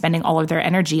obsessed and spending all of their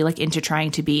energy like into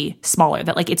trying to be smaller.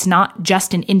 That like it's not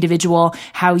just an individual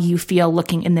how you feel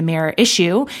looking in the mirror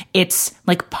issue. It's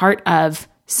like part of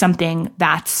something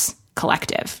that's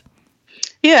collective.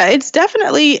 Yeah, it's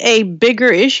definitely a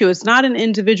bigger issue. It's not an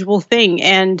individual thing.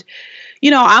 And,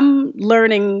 you know, I'm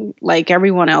learning like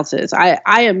everyone else is. I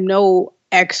am no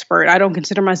expert. I don't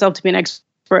consider myself to be an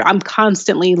expert. I'm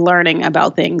constantly learning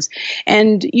about things.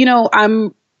 And, you know,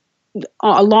 I'm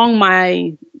along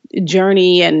my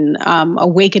journey and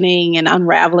awakening and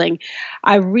unraveling,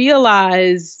 I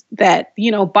realize that, you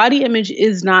know, body image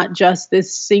is not just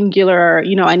this singular,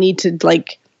 you know, I need to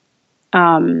like,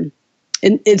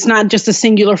 it's not just a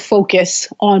singular focus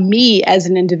on me as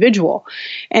an individual.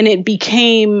 And it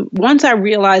became, once I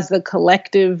realized the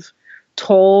collective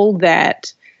toll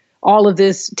that all of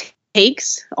this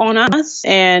takes on us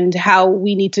and how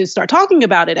we need to start talking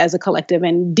about it as a collective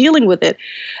and dealing with it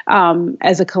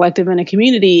as a collective and a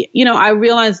community, you know, I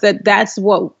realized that that's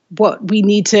what we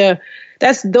need to,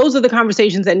 those are the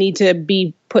conversations that need to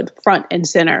be put front and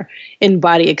center in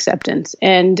body acceptance.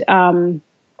 And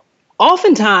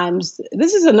oftentimes,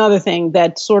 this is another thing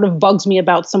that sort of bugs me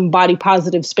about some body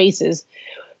positive spaces.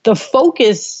 The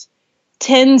focus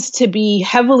tends to be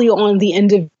heavily on the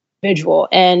individual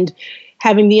and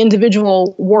having the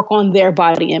individual work on their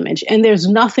body image. And there's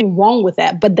nothing wrong with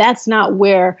that, but that's not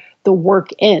where the work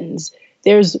ends.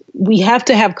 We have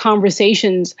to have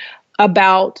conversations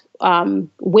about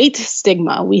weight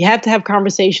stigma. We have to have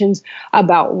conversations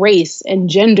about race and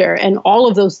gender and all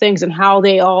of those things and how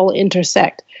they all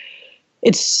intersect.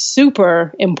 It's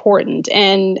super important.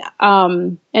 And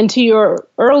to your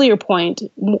earlier point,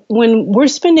 when we're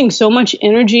spending so much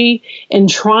energy in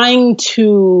trying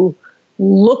to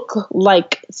look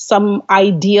like some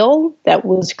ideal that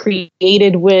was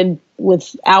created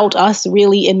without us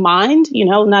really in mind. You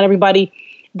know, not everybody,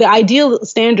 the ideal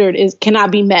standard cannot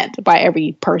be met by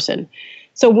every person.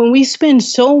 So when we spend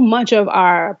so much of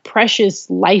our precious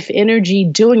life energy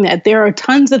doing that, there's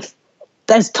tons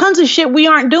of shit we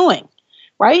aren't doing,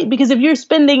 right? Because if you're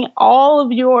spending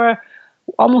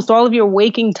almost all of your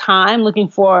waking time looking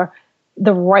for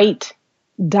the right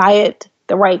diet,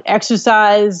 the right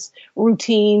exercise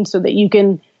routine so that you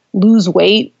can lose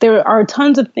weight, there are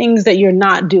tons of things that you're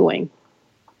not doing.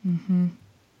 Mm-hmm.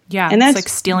 Yeah. And it's like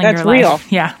stealing your life. Real.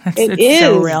 Yeah. It's is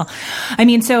so real. I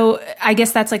mean, so I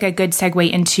guess that's like a good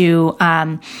segue into,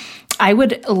 I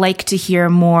would like to hear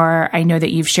more. I know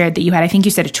that you've shared that you had, I think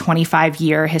you said a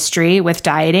 25-year history with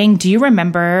dieting. Do you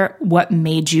remember what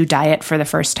made you diet for the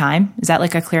first time? Is that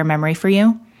like a clear memory for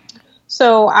you?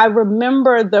 So I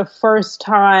remember the first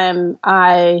time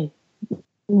I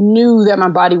knew that my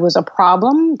body was a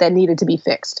problem that needed to be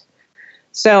fixed.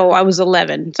 So I was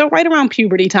 11. So right around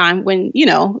puberty time when, you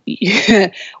know,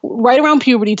 right around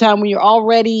puberty time when you're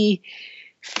already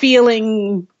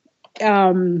feeling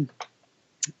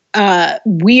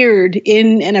weird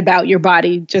in and about your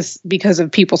body just because of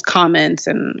people's comments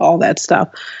and all that stuff.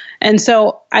 And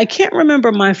so I can't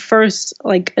remember my first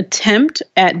like attempt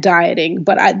at dieting,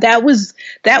 but that was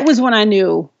when I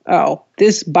knew, oh,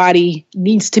 this body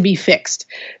needs to be fixed.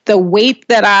 The weight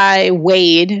that I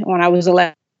weighed when I was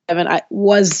 11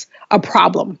 was a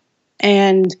problem.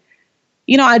 And,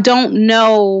 you know, I don't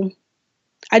know.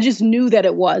 I just knew that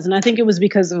it was. And I think it was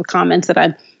because of the comments that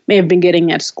I may have been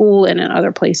getting at school and in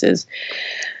other places.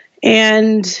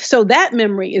 And so that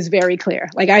memory is very clear.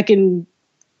 Like I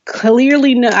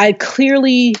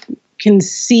clearly can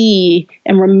see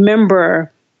and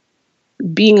remember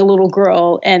being a little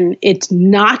girl and it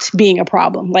not being a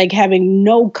problem, like having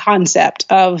no concept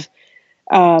of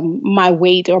my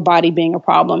weight or body being a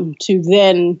problem, to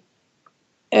then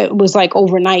it was like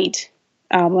overnight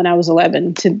when I was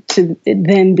 11 to it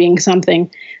then being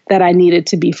something that I needed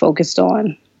to be focused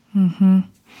on. Mm-hmm.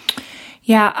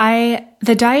 Yeah,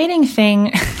 the dieting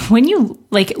thing, when you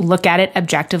look at it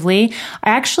objectively,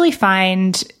 I actually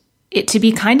find it to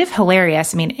be kind of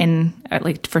hilarious. I mean, in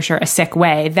for sure a sick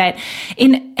way, that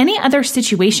in any other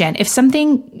situation, if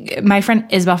something, my friend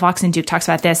Isabel Fox and Duke talks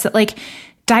about this, that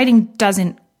dieting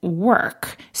doesn't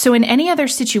work. So in any other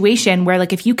situation where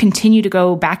if you continue to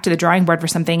go back to the drawing board for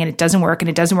something and it doesn't work and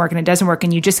it doesn't work and it doesn't work,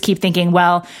 and you just keep thinking,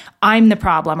 well, I'm the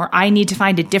problem, or I need to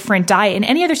find a different diet. In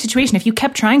any other situation, if you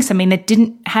kept trying something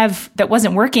that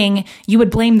wasn't working, you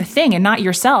would blame the thing and not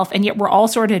yourself. And yet we're all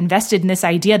sort of invested in this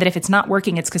idea that if it's not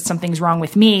working, it's because something's wrong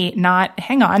with me, not,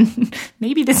 hang on,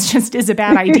 maybe this just is a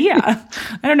bad idea.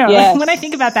 I don't know. Yes. When I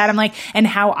think about that, I'm and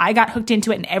how I got hooked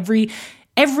into it, and at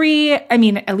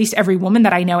least every woman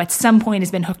that I know at some point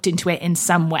has been hooked into it in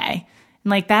some way.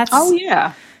 And that's, oh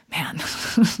yeah, man,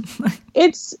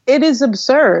 it is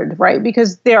absurd, right?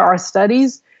 Because there are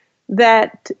studies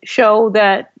that show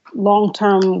that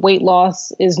long-term weight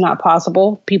loss is not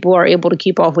possible. People are able to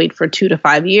keep off weight for 2 to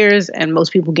 5 years, and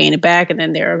most people gain it back. And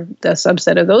then there are the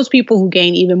subset of those people who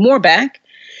gain even more back.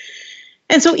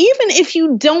 And so even if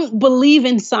you don't believe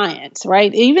in science,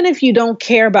 right, even if you don't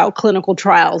care about clinical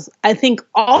trials, I think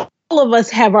all of us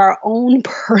have our own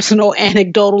personal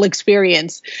anecdotal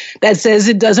experience that says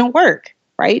it doesn't work,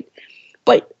 right?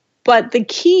 But the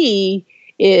key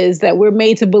is that we're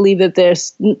made to believe that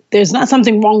there's not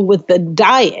something wrong with the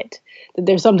diet, that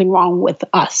there's something wrong with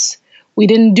us. We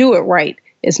didn't do it right.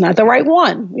 It's not the right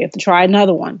one. We have to try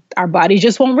another one. Our body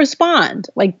just won't respond.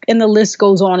 And the list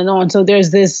goes on and on. So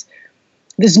there's this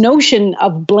notion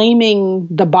of blaming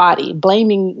the body,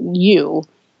 blaming you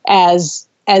as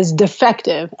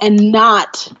defective and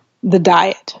not the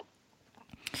diet.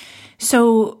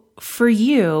 So for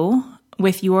you,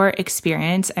 with your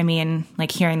experience, I mean,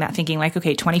 hearing that, thinking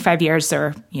okay, 25 years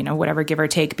or, whatever, give or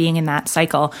take, being in that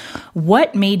cycle,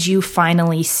 what made you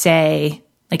finally say,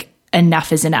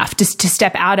 enough is enough, just to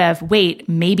step out of, wait,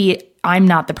 maybe I'm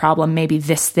not the problem, maybe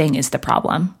this thing is the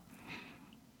problem?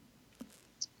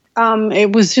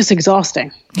 It was just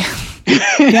exhausting.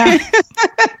 Yeah.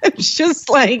 It's just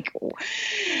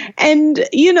and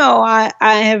I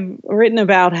have written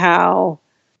about how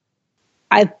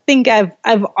I think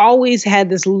I've always had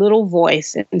this little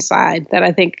voice inside that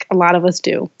I think a lot of us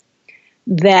do,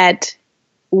 that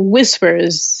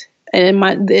whispers, and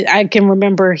I can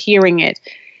remember hearing it,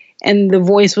 and the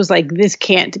voice was this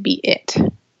can't be it.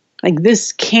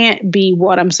 This can't be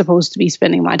what I'm supposed to be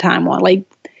spending my time on.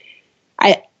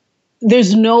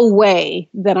 There's no way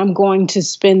that I'm going to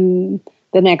spend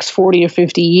the next 40 or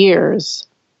 50 years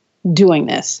doing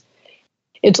this.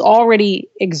 It's already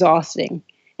exhausting.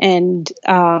 And,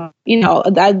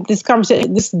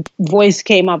 this voice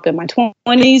came up in my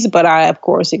 20s, but I, of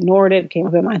course, ignored it. It came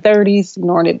up in my 30s,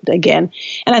 ignored it again.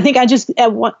 And I think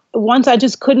once I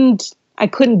just couldn't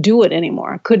do it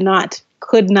anymore. I could not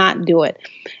do it.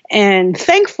 And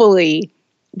thankfully,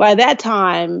 by that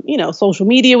time, social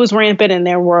media was rampant, and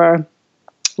there were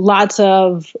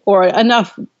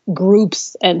enough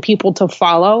groups and people to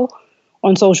follow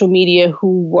on social media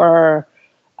who were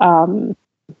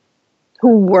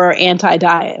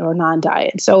anti-diet or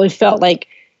non-diet. So it felt like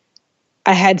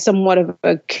I had somewhat of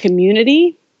a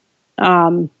community,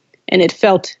 and it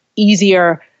felt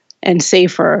easier and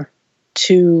safer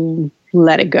to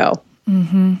let it go.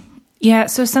 Mm-hmm. Yeah.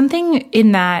 So something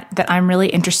in that I'm really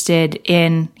interested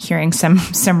in hearing some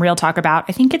real talk about.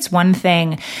 I think it's one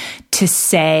thing to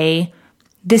say,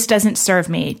 this doesn't serve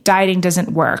me. Dieting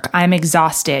doesn't work. I'm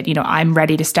exhausted. I'm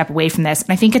ready to step away from this.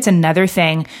 And I think it's another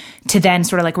thing to then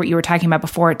sort of what you were talking about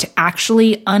before, to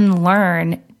actually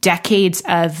unlearn decades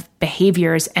of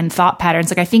behaviors and thought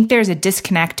patterns. I think there's a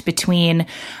disconnect between,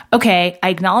 okay, I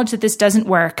acknowledge that this doesn't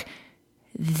work.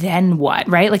 Then what,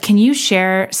 right? Can you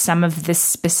share some of the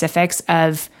specifics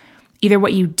of either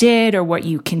what you did or what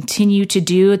you continue to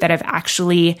do that have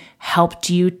actually helped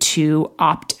you to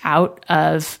opt out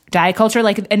of diet culture?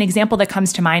 An example that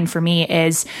comes to mind for me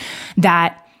is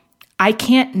that I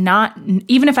can't not,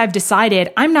 even if I've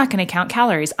decided I'm not going to count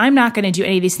calories, I'm not going to do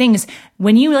any of these things.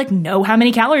 When you know how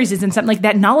many calories is in something,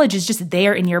 that knowledge is just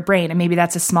there in your brain. And maybe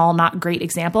that's a small, not great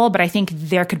example, but I think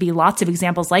there could be lots of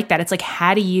examples like that. It's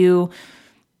how do you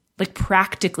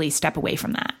practically step away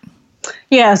from that?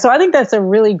 Yeah, so I think that's a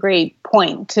really great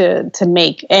point to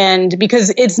make. And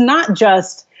because it's not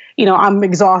just, I'm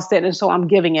exhausted and so I'm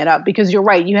giving it up, because you're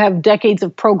right. You have decades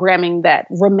of programming that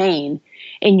remain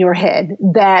in your head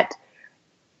that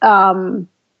will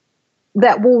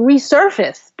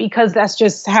resurface, because that's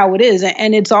just how it is.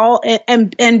 And it's all,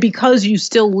 and because you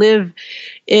still live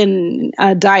in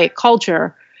a diet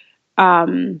culture,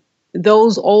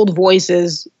 those old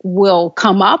voices will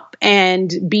come up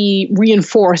and be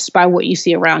reinforced by what you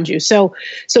see around you. So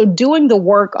doing the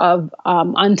work of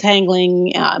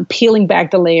untangling, peeling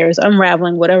back the layers,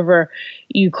 unraveling, whatever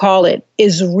you call it,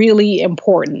 is really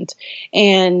important.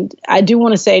 And I do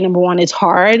want to say, number one, it's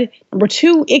hard. Number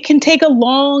two, it can take a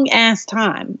long ass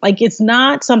time. Like, it's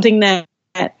not something that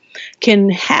can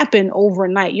happen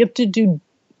overnight. You have to do,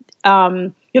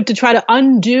 you have to try to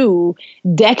undo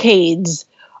decades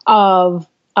of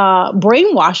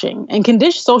brainwashing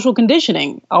and social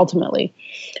conditioning, ultimately.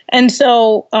 And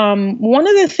so one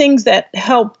of the things that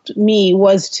helped me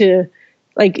was to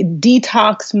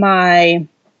detox my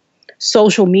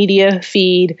social media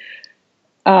feed.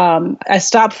 I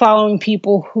stopped following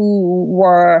people who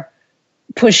were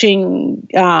pushing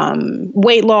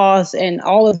weight loss and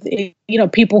all of the,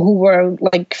 people who were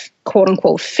quote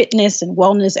unquote fitness and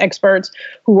wellness experts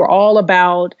who were all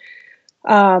about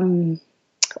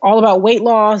weight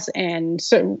loss and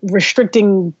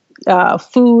restricting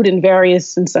food in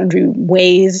various and sundry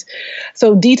ways.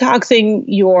 So detoxing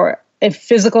your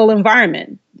physical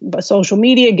environment, but social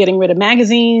media, getting rid of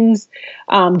magazines,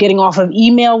 getting off of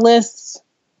email lists.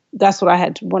 That's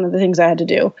what one of the things I had to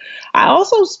do. I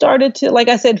also started to, like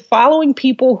I said, following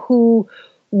people who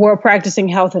were practicing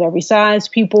health at every size,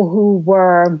 people who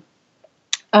were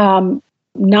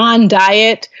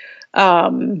non-diet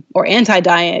or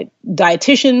anti-diet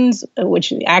dietitians,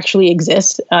 which actually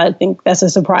exist. I think that's a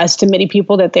surprise to many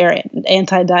people that they're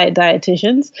anti-diet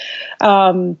dietitians,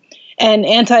 and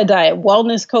anti-diet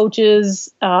wellness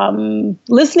coaches,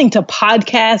 listening to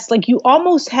podcasts. Like, you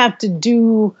almost have to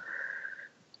do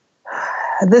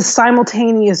this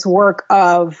simultaneous work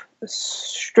of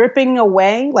stripping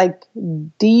away, like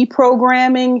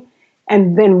deprogramming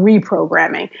and then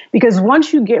reprogramming. Because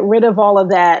once you get rid of all of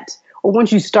that, or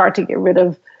once you start to get rid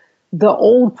of the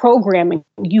old programming,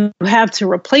 you have to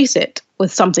replace it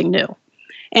with something new.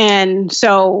 And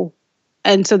so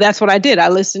that's what I did. I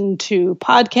listened to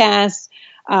podcasts,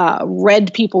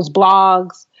 read people's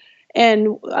blogs.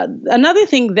 And another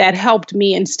thing that helped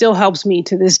me and still helps me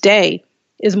to this day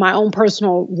is my own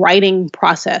personal writing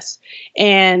process.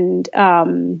 And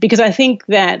because I think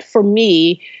that for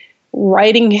me,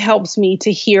 writing helps me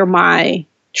to hear my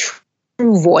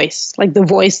true voice, like the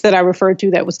voice that I referred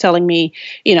to that was telling me,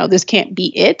 this can't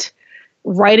be it.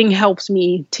 Writing helps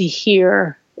me to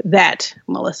hear that,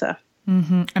 Melissa.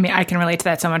 Mm-hmm. I mean, I can relate to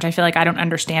that so much. I feel like I don't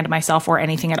understand myself or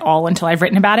anything at all until I've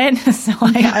written about it. So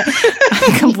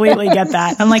I completely get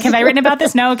that. I'm like, have I written about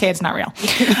this? No. Okay. It's not real.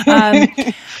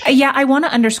 Yeah. I want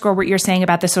to underscore what you're saying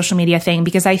about the social media thing,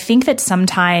 because I think that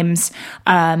sometimes,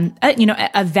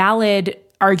 a valid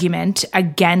argument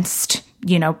against,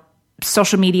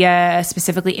 social media,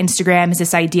 specifically Instagram, is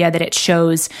this idea that it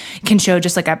can show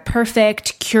just like a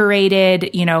perfect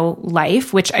curated,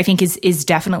 life, which I think is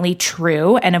definitely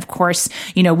true. And of course,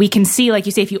 we can see, like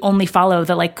you say, if you only follow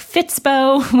the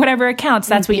Fitspo, whatever accounts,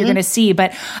 that's what you're going to see.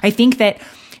 But I think that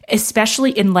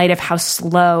especially in light of how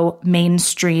slow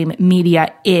mainstream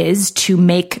media is to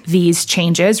make these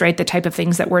changes, right? The type of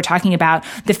things that we're talking about,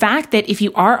 the fact that if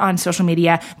you are on social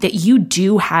media, that you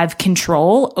do have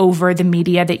control over the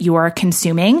media that you are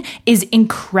consuming is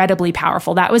incredibly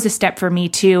powerful. That was a step for me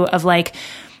too, of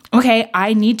okay,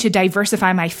 I need to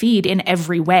diversify my feed in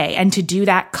every way, and to do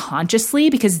that consciously,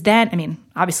 because then,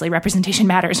 obviously representation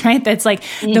matters, right? That's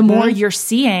the more you're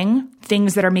seeing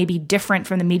things that are maybe different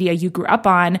from the media you grew up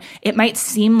on, it might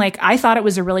seem like I thought it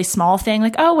was a really small thing,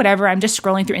 oh, whatever, I'm just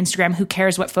scrolling through Instagram, who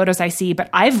cares what photos I see? But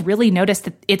I've really noticed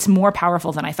that it's more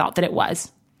powerful than I thought that it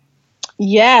was.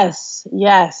 Yes.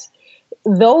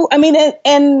 Though,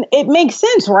 and it makes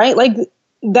sense, right?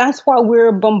 That's why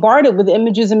we're bombarded with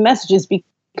images and messages,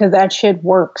 because that shit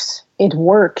works. It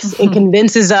works. Mm-hmm. It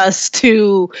convinces us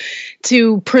to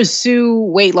pursue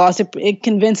weight loss. It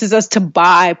convinces us to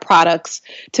buy products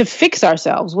to fix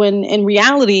ourselves, when in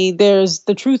reality,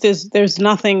 the truth is there's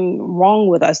nothing wrong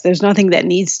with us. There's nothing that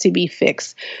needs to be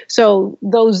fixed. So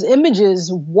those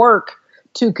images work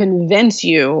to convince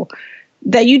you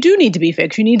that you do need to be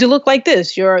fixed. You need to look like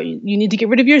this. You need to get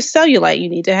rid of your cellulite. You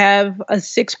need to have a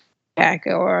six-pack,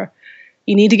 or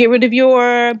you need to get rid of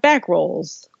your back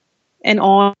rolls, and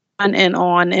on and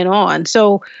on and on.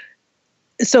 So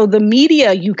the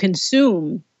media you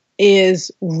consume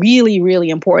is really, really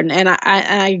important. And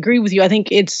I agree with you. I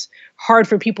think it's hard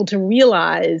for people to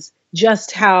realize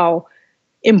just how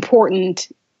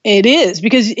important it is,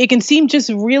 because it can seem just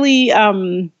really,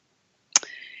 simple.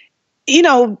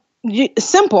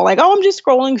 I'm just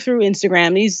scrolling through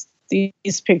Instagram.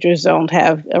 These pictures don't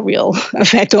have a real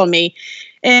effect on me.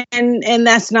 And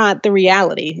that's not the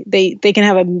reality. They can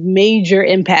have a major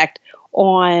impact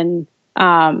on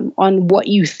what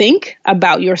you think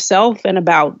about yourself and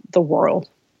about the world.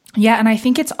 Yeah. And I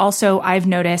think it's also, I've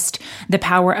noticed the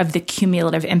power of the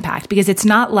cumulative impact, because it's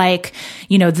not like,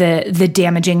 the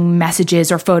damaging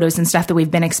messages or photos and stuff that we've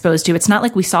been exposed to. It's not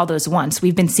like we saw those once.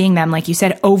 We've been seeing them, like you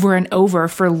said, over and over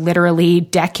for literally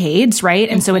decades, right?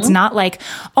 And so it's not like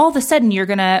all of a sudden you're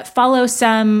going to follow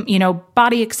some,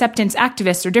 body acceptance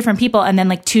activists or different people, and then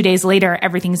like 2 days later,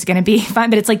 everything's going to be fine.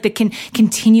 But it's like the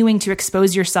continuing to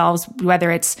expose yourselves,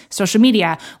 whether it's social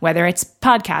media, whether it's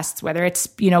podcasts, whether it's,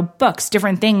 books,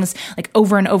 different things, like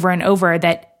over and over and over,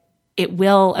 that it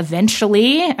will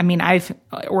eventually, I mean, I've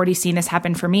already seen this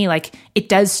happen for me, like it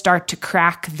does start to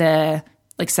crack the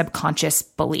like subconscious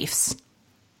beliefs.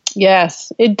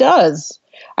 Yes, it does.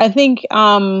 I think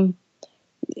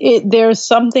there's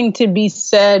something to be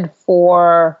said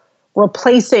for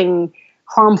replacing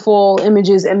harmful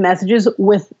images and messages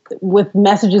with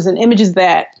messages and images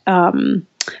that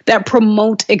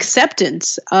promote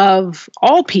acceptance of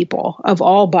all people, of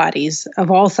all bodies, of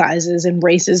all sizes and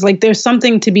races. Like there's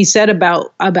something to be said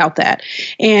about that.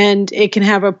 And it can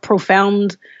have a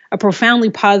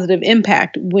profoundly positive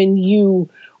impact when you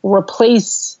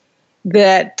replace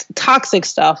that toxic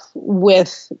stuff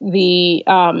with the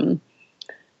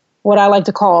what I like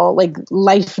to call like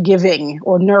life-giving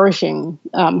or nourishing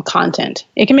content.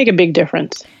 It can make a big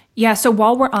difference. Yeah. So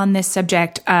while we're on this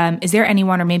subject, is there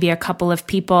anyone or maybe a couple of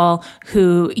people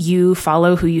who you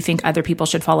follow who you think other people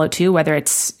should follow too, whether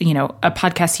it's, a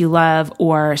podcast you love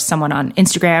or someone on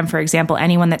Instagram, for example,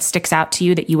 anyone that sticks out to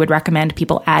you that you would recommend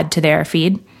people add to their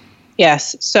feed?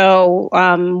 Yes. So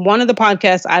one of the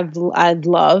podcasts I'd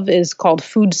love is called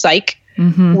Food Psych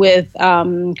with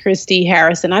Christy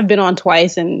Harrison. I've been on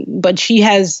twice, but she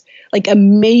has like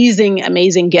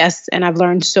amazing guests, and I've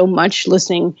learned so much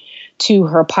listening to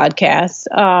her podcast.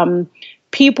 And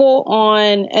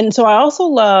so I also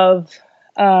love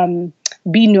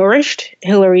Be Nourished,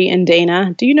 Hillary and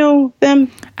Dana. Do you know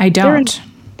them? I don't. They're in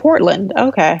Portland.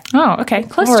 Okay. Oh, okay.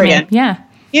 Close Oregon. To me. Yeah.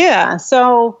 Yeah.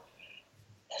 So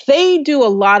they do a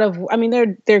lot of,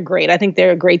 they're great. I think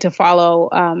they're great to follow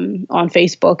on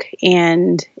Facebook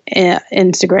and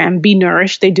Instagram. Be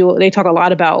Nourished. They talk a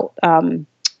lot about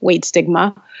weight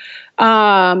stigma.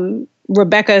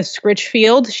 Rebecca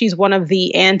Scritchfield, she's one of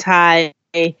the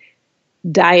anti-diet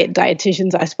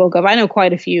dietitians I spoke of. I know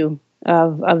quite a few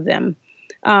of them.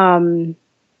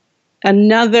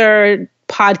 Another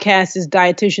podcast is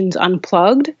Dietitians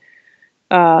Unplugged.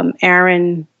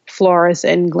 Aaron Flores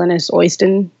and Glennis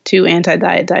Oyston, two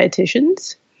anti-diet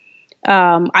dietitians.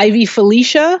 Ivy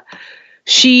Felicia,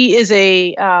 she is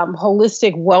a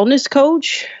holistic wellness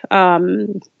coach.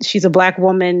 She's a Black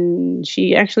woman.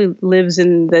 She actually lives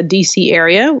in the DC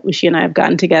area. She and I have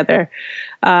gotten together.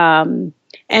 And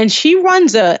she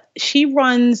runs an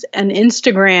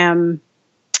Instagram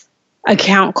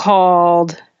account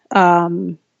called,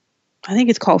 I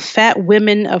think it's called Fat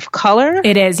Women of Color.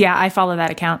 It is. Yeah. I follow that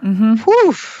account. Mm-hmm.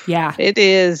 Whew. Yeah. It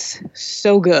is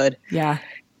so good. Yeah.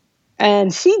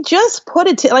 And she just put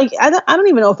it to I don't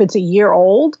even know if it's a year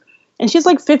old, and she's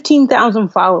like 15,000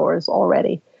 followers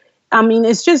already.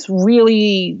 It's just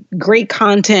really great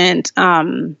content.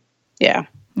 Yeah.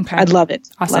 Okay. I'd love it.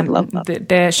 Awesome. Love.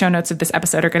 The show notes of this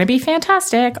episode are going to be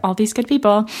fantastic. All these good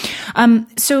people.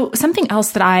 So something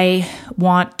else that I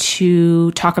want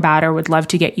to talk about or would love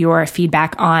to get your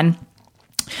feedback on.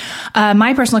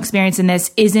 My personal experience in this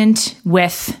isn't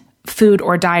with food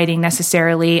or dieting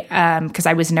necessarily, because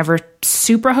I was never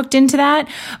super hooked into that.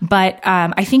 But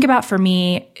I think about, for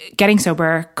me, getting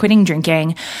sober, quitting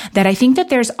drinking, that I think that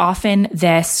there's often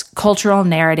this cultural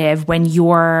narrative when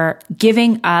you're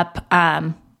giving up,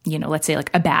 let's say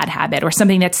like a bad habit or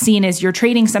something that's seen as you're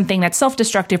trading something that's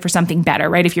self-destructive for something better,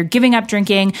 right? If you're giving up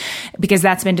drinking because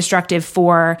that's been destructive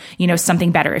for,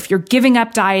 something better. If you're giving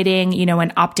up dieting,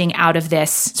 and opting out of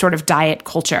this sort of diet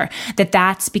culture,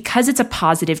 that's because it's a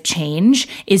positive change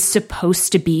is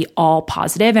supposed to be all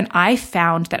positive. And I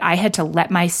found that I had to let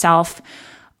myself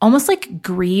almost like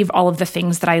grieve all of the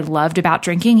things that I loved about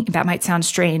drinking. That might sound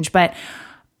strange, but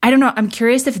I don't know. I'm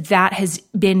curious if that has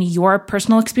been your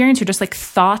personal experience or just like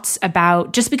thoughts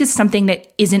about just because something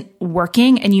that isn't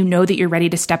working and that you're ready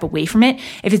to step away from it,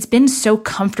 if it's been so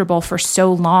comfortable for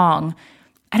so long,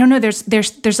 I don't know.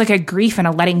 There's like a grief and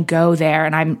a letting go there.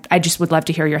 And I just would love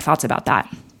to hear your thoughts about that.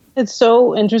 It's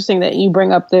so interesting that you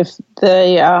bring up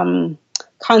the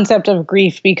concept of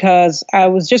grief, because I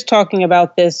was just talking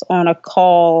about this on a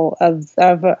call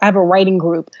I have a writing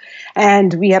group,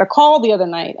 and we had a call the other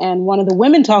night, and one of the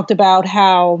women talked about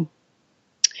how,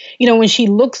 when she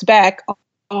looks back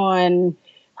on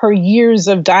her years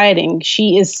of dieting,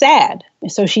 she is sad.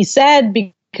 So she's sad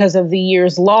because of the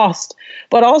years lost,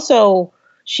 but also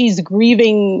she's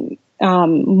grieving,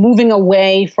 moving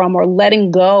away from or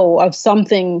letting go of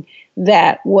something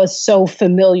that was so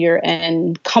familiar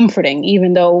and comforting,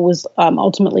 even though it was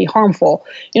ultimately harmful.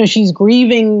 She's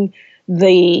grieving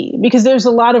because there's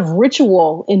a lot of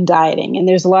ritual in dieting, and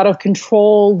there's a lot of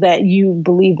control that you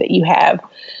believe that you have.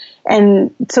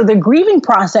 And so the grieving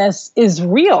process is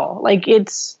real. Like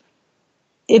it's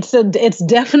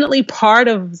definitely part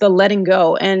of the letting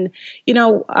go. And,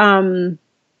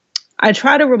 I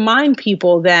try to remind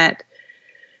people that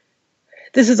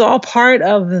this is all part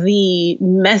of the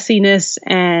messiness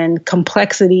and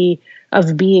complexity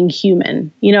of being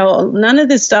human. None of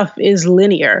this stuff is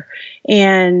linear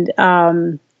and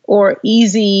or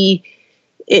easy.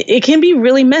 It can be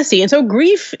really messy. And so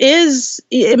grief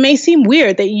it may seem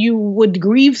weird that you would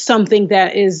grieve something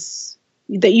that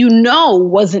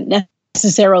wasn't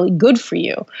necessarily good for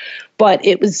you, but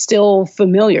it was still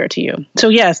familiar to you. So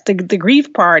yes, the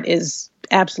grief part is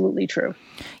absolutely true.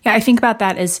 Yeah, I think about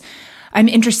that as I'm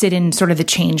interested in sort of the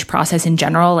change process in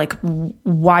general, like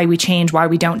why we change, why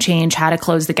we don't change, how to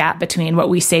close the gap between what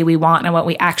we say we want and what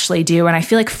we actually do. And I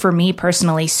feel like for me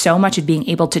personally, so much of being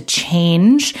able to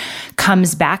change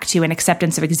comes back to an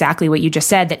acceptance of exactly what you just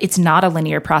said, that it's not a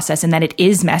linear process and that it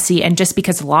is messy. And just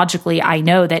because logically I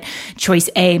know that choice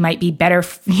A might be better,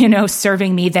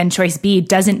 serving me than choice B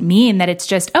doesn't mean that it's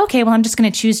just, okay, well, I'm just going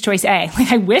to choose choice A.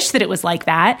 Like I wish that it was like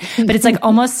that, but it's like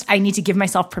almost I need to give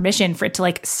myself permission for it to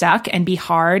like suck and be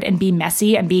hard and be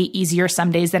messy and be easier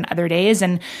some days than other days.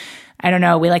 And I don't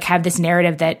know, we like have this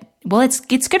narrative that, well,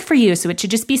 it's good for you, so it should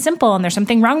just be simple, and there's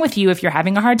something wrong with you if you're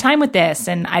having a hard time with this.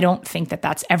 And I don't think that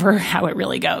that's ever how it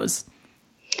really goes.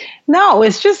 No,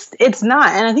 it's not.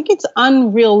 And I think it's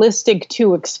unrealistic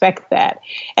to expect that.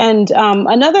 And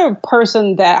another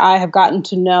person that I have gotten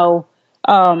to know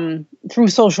through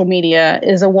social media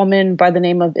is a woman by the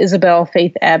name of Isabel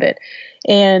Faith Abbott.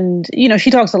 And,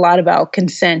 she talks a lot about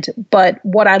consent, but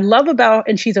what I love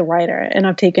and she's a writer and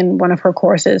I've taken one of her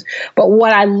courses, but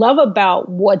what I love about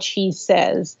what she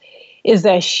says is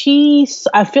that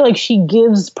I feel like she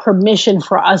gives permission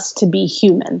for us to be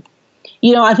human.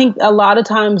 I think a lot of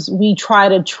times we try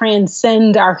to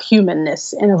transcend our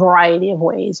humanness in a variety of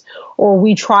ways, or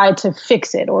we try to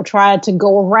fix it or try to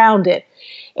go around it.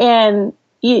 And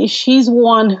she's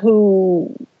one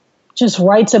who just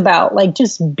writes about like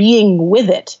just being with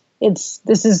it.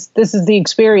 This is the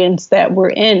experience that we're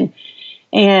in,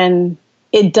 and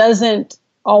it doesn't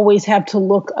always have to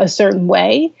look a certain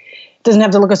way. It doesn't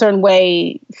have to look a certain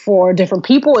way for different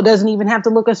people. It doesn't even have to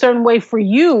look a certain way for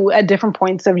you at different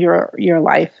points of your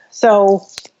life. So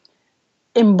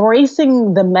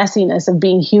embracing the messiness of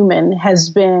being human has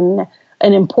been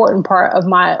an important part of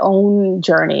my own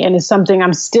journey, and is something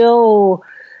I'm still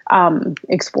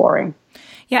exploring.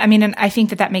 Yeah, I mean, and I think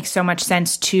that makes so much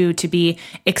sense too, to be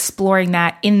exploring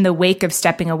that in the wake of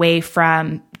stepping away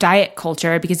from diet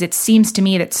culture, because it seems to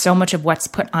me that so much of what's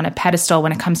put on a pedestal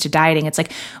when it comes to dieting, it's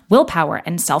like willpower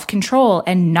and self-control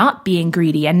and not being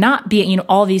greedy and not being,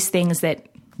 all these things that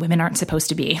women aren't supposed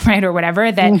to be, right? Or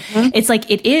whatever, that it's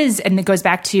like it is, and it goes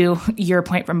back to your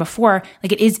point from before,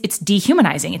 like it's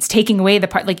dehumanizing. It's taking away the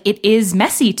part, like it is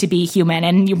messy to be human,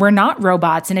 and we're not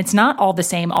robots, and it's not all the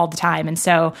same all the time. And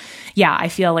so, yeah, I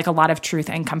feel like a lot of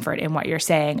truth and comfort in what you're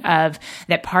saying, of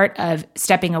that part of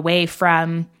stepping away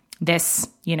from this,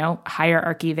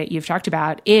 hierarchy that you've talked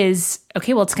about is,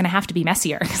 okay, well, it's going to have to be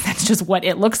messier, because that's just what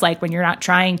it looks like when you're not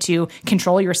trying to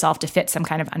control yourself to fit some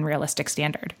kind of unrealistic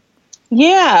standard.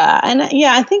 Yeah. And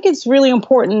I think it's really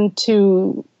important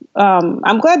to,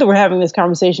 I'm glad that we're having this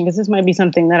conversation, because this might be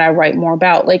something that I write more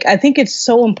about. Like, I think it's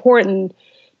so important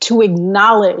to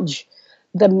acknowledge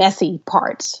the messy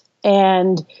parts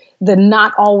and the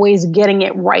not always getting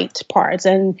it right parts.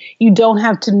 And you don't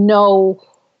have to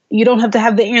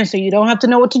have the answer. You don't have to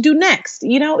know what to do next.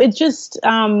 It just,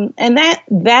 and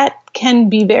that can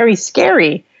be very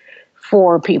scary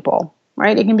for people.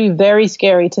 Right? It can be very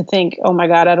scary to think, oh my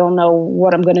God, I don't know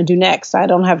what I'm going to do next. I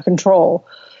don't have control.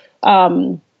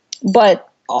 But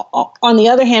on the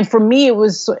other hand, for me,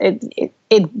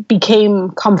 it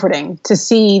became comforting to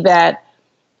see that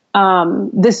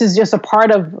this is just a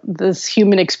part of this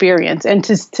human experience, and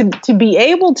to be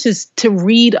able to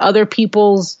read other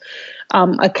people's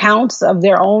accounts of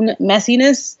their own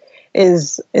messiness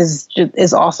is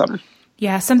awesome.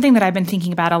 Yeah, something that I've been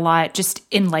thinking about a lot, just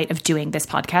in light of doing this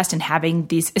podcast and having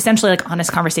these essentially like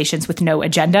honest conversations with no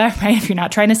agenda, right? If you're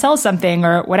not trying to sell something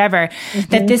or whatever,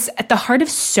 that this, at the heart of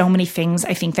so many things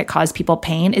I think that cause people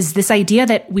pain, is this idea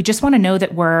that we just want to know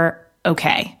that we're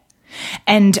okay.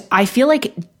 And I feel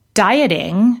like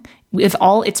dieting with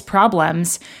all its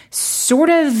problems, sort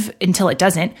of, until it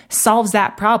doesn't, solves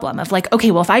that problem of like,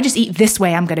 okay, well, if I just eat this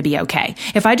way, I'm going to be okay.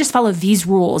 If I just follow these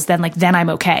rules, then I'm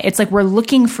okay. It's like we're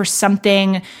looking for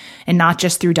something, and not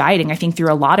just through dieting, I think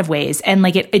through a lot of ways. And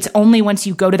like it's only once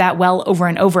you go to that well over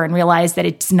and over and realize that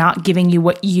it's not giving you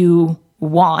what you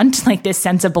want, like this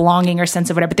sense of belonging or sense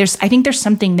of whatever. But I think there's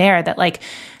something there that like,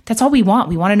 that's all we want.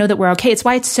 We want to know that we're okay. It's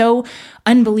why it's so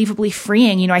unbelievably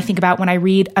freeing. You know, I think about when I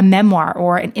read a memoir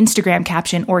or an Instagram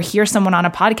caption or hear someone on a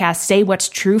podcast say what's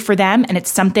true for them, and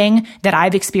it's something that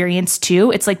I've experienced too.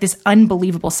 It's like this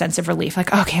unbelievable sense of relief.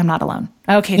 Like, okay, I'm not alone.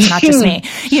 Okay, it's not just me,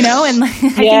 you know? And like,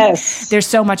 I think there's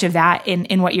so much of that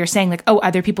in what you're saying. Like, oh,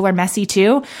 other people are messy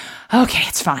too. Okay,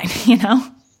 it's fine, you know?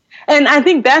 And I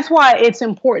think that's why it's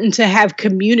important to have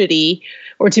community,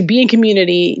 or to be in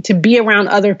community, to be around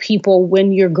other people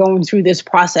when you're going through this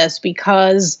process,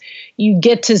 because you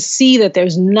get to see that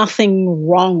there's nothing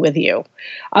wrong with you.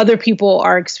 Other people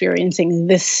are experiencing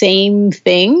the same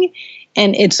thing,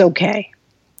 and it's okay.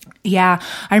 Yeah.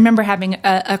 I remember having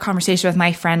a conversation with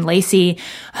my friend Lacey,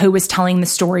 who was telling the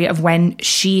story of when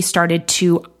she started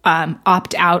to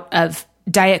opt out of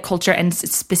diet culture, and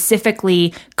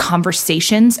specifically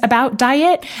conversations about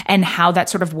diet, and how that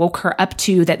sort of woke her up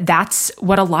to that's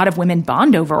what a lot of women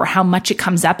bond over, or how much it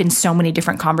comes up in so many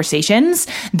different conversations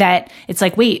that it's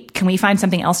like, wait, can we find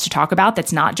something else to talk about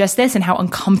that's not just this? And how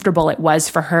uncomfortable it was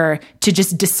for her to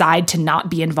just decide to not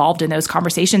be involved in those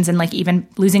conversations, and like even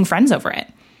losing friends over it.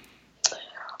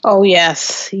 Oh,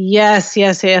 yes,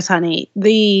 honey.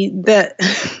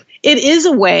 It is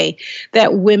a way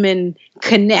that women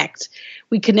connect.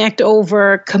 We connect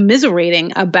over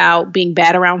commiserating about being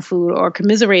bad around food, or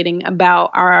commiserating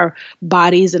about our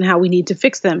bodies and how we need to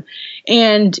fix them.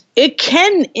 And it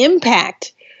can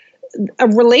impact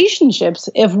relationships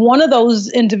if one of those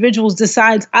individuals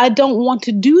decides, I don't want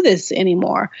to do this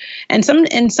anymore. And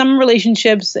in some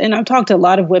relationships, and I've talked to a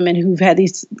lot of women who've had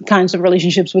these kinds of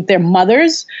relationships with their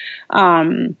mothers,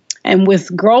 and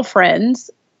with girlfriends,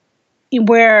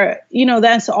 where, you know,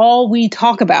 that's all we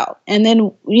talk about. And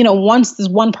then, you know, once this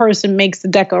one person makes the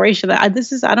declaration that I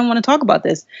don't want to talk about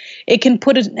this, it can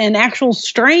put an actual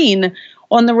strain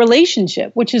on the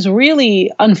relationship, which is really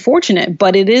unfortunate,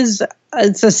 but it's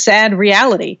a sad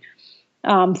reality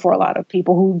for a lot of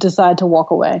people who decide to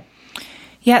walk away.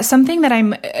 Yeah, something that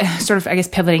I'm sort of, I guess,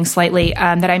 pivoting slightly,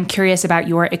 that I'm curious about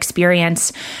your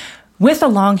experience with a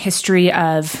long history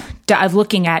of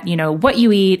looking at, you know, what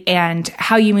you eat and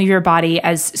how you move your body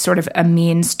as sort of a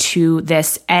means to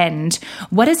this end.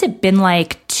 What has it been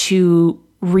like to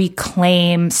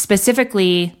reclaim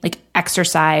specifically like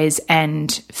exercise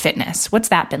and fitness? What's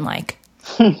that been like?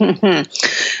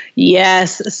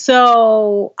 Yes.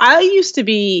 So I used to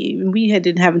be,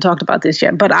 haven't talked about this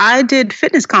yet, but I did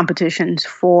fitness competitions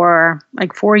for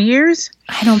like 4 years.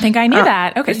 I don't think I knew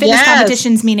that. Okay. Fitness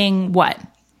competitions meaning what?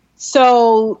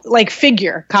 So like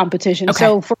figure competition. Okay.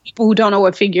 So for people who don't know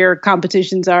what figure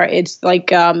competitions are, it's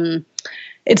like,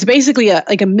 it's basically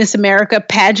like a Miss America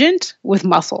pageant with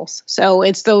muscles. So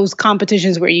it's those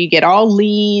competitions where you get all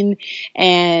lean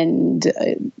and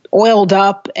oiled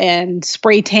up and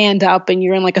spray tanned up, and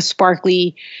you're in like a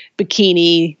sparkly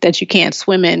bikini that you can't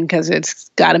swim in because it's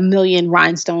got 1 million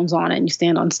rhinestones on it, and you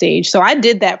stand on stage. So I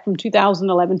did that from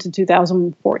 2011 to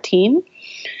 2014.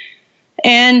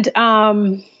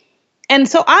 And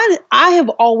so I have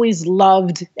always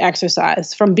loved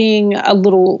exercise, from being a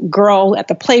little girl at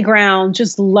the playground,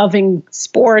 just loving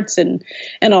sports and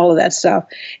all of that stuff.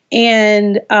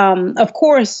 And of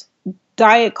course,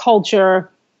 diet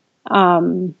culture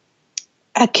can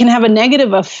have a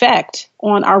negative effect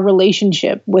on our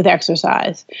relationship with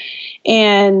exercise.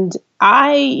 And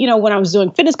when I was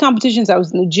doing fitness competitions, I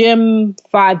was in the gym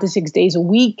 5 to 6 days a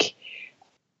week,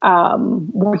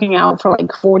 working out for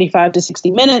like 45 to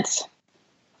 60 minutes.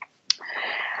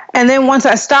 And then once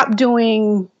I stopped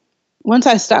doing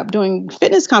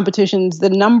fitness competitions, the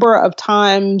number of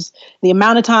times, the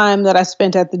amount of time that I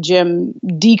spent at the gym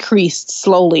decreased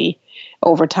slowly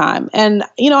over time. And,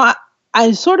 you know,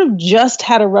 I sort of just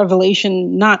had a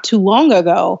revelation not too long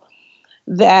ago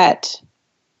that,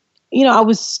 you know,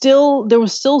 there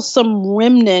was still some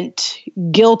remnant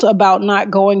guilt about not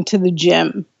going to the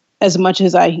gym as much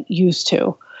as I used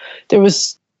to. There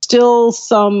was still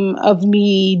some of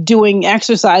me doing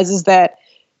exercises that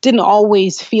didn't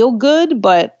always feel good,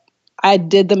 but I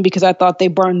did them because I thought they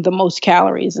burned the most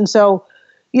calories. And so,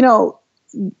 you know,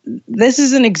 this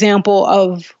is an example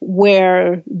of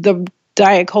where the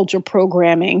diet culture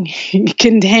programming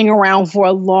can hang around for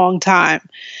a long time.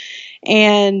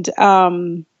 And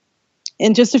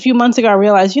just a few months ago, I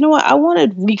realized, you know what, I want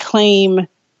to reclaim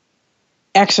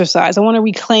exercise. I want to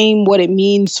reclaim what it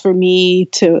means for me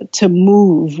to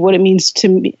move, what it means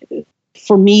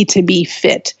for me to be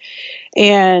fit.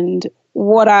 And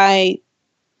what I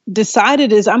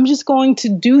decided is I'm just going to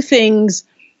do things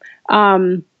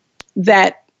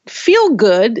that feel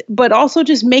good, but also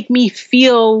just make me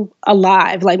feel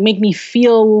alive, like make me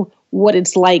feel what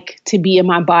it's like to be in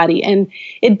my body. And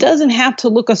it doesn't have to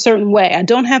look a certain way. I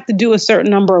don't have to do a certain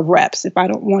number of reps if I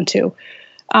don't want to.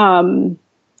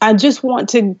 I just want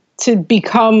to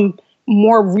become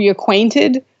more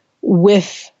reacquainted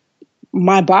with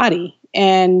my body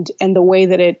and the way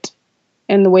that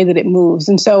it moves.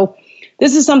 And so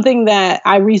this is something that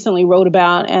I recently wrote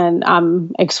about and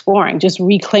I'm exploring, just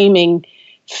reclaiming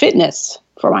fitness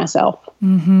for myself.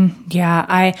 Mm-hmm.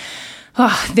 Yeah.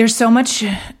 There's so much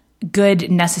good,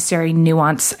 necessary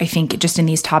nuance, I think, just in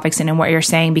these topics and in what you're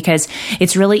saying, because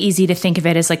it's really easy to think of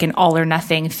it as like an all or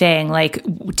nothing thing, like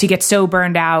to get so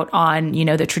burned out on,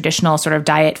 the traditional sort of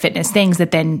diet fitness things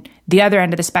that then the other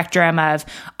end of the spectrum of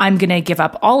I'm going to give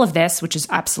up all of this, which is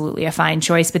absolutely a fine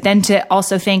choice. But then to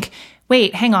also think,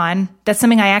 wait, hang on, that's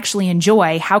something I actually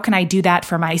enjoy. How can I do that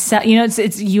for myself?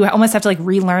 You almost have to like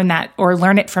relearn that or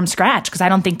learn it from scratch. Cause I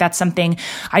don't think that's something,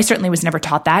 I certainly was never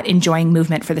taught that, enjoying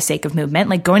movement for the sake of movement.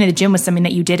 Like going to the gym was something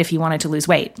that you did if you wanted to lose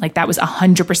weight. Like that was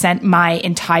 100% my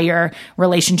entire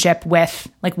relationship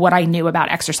with like what I knew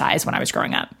about exercise when I was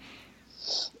growing up.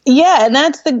 Yeah. And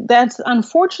that's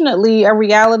unfortunately a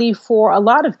reality for a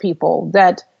lot of people,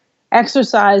 that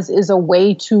exercise is a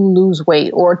way to lose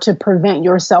weight or to prevent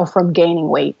yourself from gaining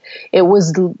weight. It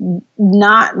was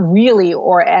not really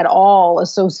or at all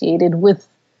associated with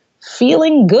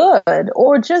feeling good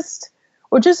or just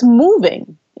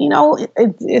moving.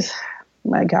 It's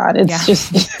my God, it's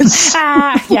just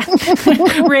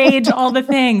rage, all the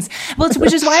things. Well,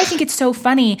 which is why I think it's so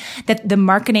funny that the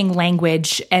marketing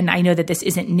language, and I know that this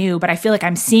isn't new, but I feel like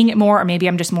I'm seeing it more, or maybe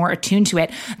I'm just more attuned to it.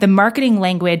 The marketing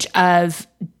language of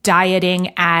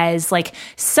dieting as like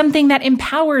something that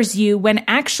empowers you, when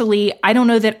actually I don't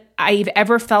know that I've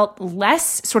ever felt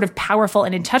less sort of powerful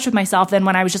and in touch with myself than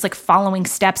when I was just like following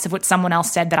steps of what someone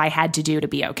else said that I had to do to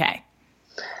be okay.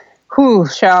 Whew,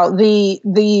 Cheryl, the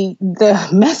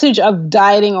message of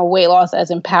dieting or weight loss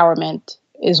as empowerment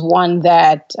is one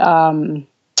that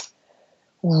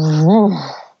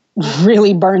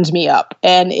really burns me up.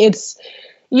 And it's,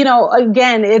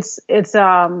 again, it's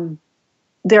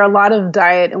there are a lot of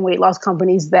diet and weight loss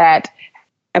companies that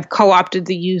have co-opted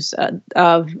the use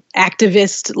of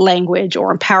activist language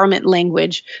or empowerment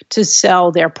language to sell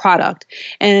their product.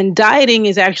 And dieting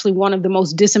is actually one of the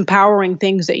most disempowering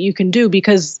things that you can do,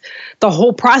 because the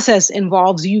whole process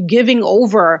involves you giving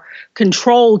over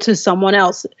control to someone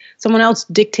else. Someone else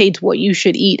dictates what you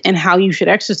should eat and how you should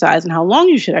exercise and how long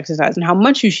you should exercise and how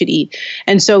much you should eat.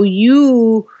 And so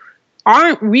you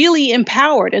aren't really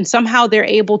empowered, and somehow they're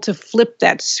able to flip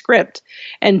that script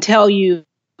and tell you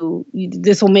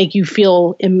this will make you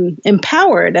feel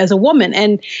empowered as a woman.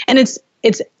 And it's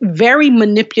very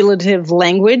manipulative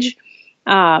language.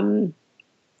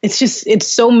 It's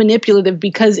so manipulative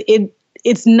because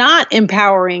it's not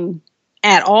empowering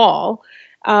at all.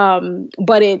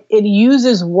 But it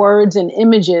uses words and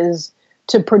images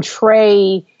to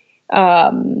portray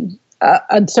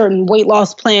a certain weight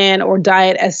loss plan or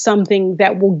diet as something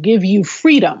that will give you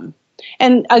freedom.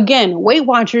 And again, Weight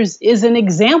Watchers is an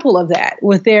example of that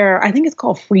with their, I think it's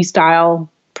called Freestyle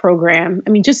program. I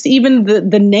mean, just even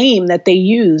the name that they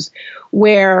use,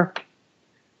 where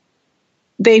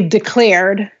they've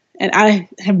declared, and I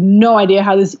have no idea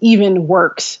how this even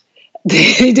works.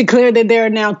 They declared that there are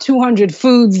now 200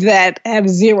 foods that have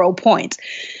 0 points.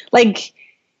 Like,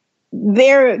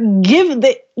 they're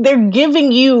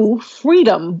giving you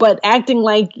freedom, but acting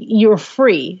like you're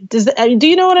free. Do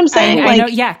you know what I'm saying? I know.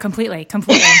 Yeah, completely.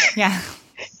 Yeah.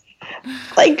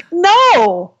 Like,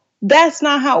 no, that's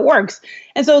not how it works.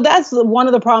 And so that's one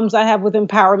of the problems I have with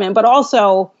empowerment. But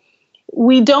also,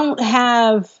 we don't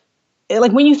have,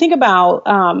 like, when you think about,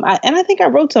 and I think I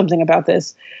wrote something about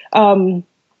this.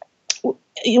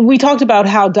 We talked about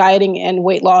how dieting and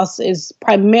weight loss is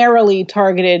primarily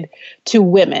targeted to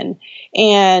women,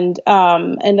 and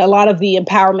a lot of the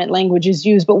empowerment language is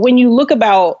used. But when you look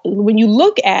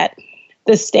at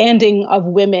the standing of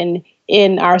women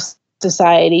in our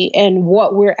society and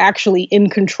what we're actually in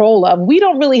control of, we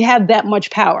don't really have that much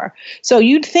power. So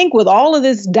you'd think with all of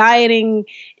this dieting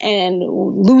and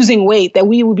losing weight that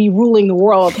we would be ruling the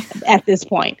world at this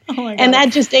point. And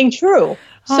that just ain't true.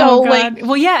 So,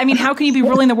 well, yeah. I mean, how can you be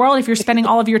ruling the world if you're spending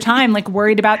all of your time like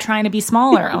worried about trying to be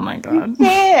smaller? Oh my God.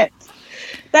 Yeah.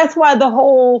 That's why the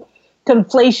whole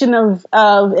conflation of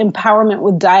empowerment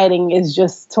with dieting is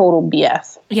just total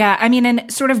BS. Yeah. I mean,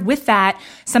 and sort of with that,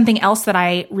 something else that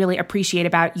I really appreciate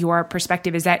about your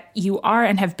perspective is that you are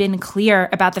and have been clear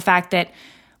about the fact that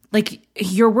like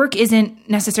your work isn't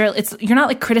necessarily, you're not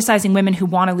like criticizing women who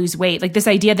want to lose weight. Like this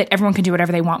idea that everyone can do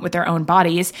whatever they want with their own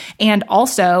bodies. And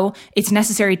also it's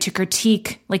necessary to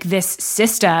critique like this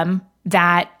system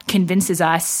that convinces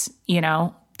us,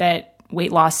 that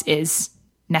weight loss is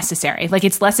necessary. Like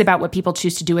it's less about what people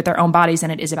choose to do with their own bodies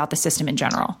than it is about the system in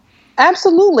general.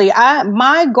 Absolutely.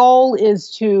 My goal is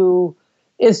to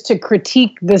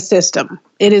critique the system.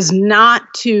 It is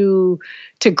not to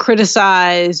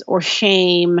criticize or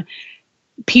shame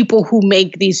people who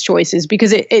make these choices,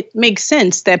 because it makes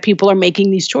sense that people are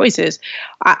making these choices.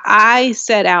 I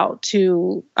set out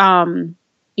to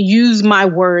use my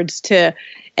words to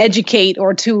educate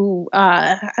or to,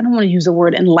 I don't want to use the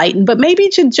word enlighten, but maybe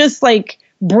to just like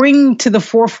bring to the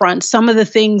forefront some of the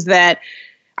things that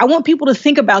I want people to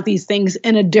think about these things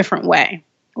in a different way,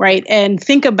 right? And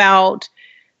think about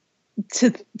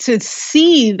to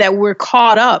see that we're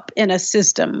caught up in a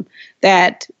system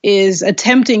that is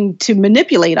attempting to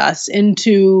manipulate us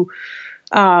into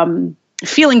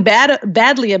feeling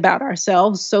badly about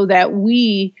ourselves, so that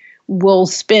we will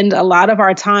spend a lot of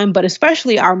our time, but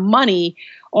especially our money,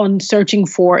 on searching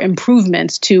for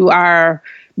improvements to our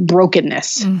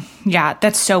brokenness. Yeah,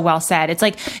 that's so well said. It's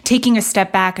like taking a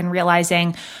step back and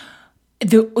realizing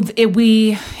if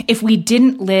we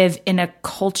didn't live in a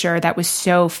culture that was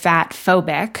so fat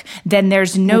phobic, then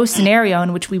there's no scenario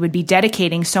in which we would be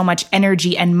dedicating so much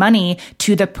energy and money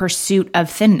to the pursuit of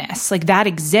thinness. Like that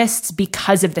exists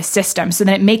because of the system. So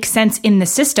then it makes sense in the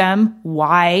system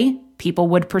why people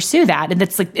would pursue that. And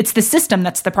it's like, it's the system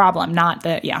that's the problem, not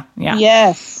the, yeah.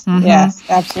 Yes, yes,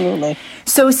 absolutely.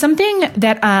 So something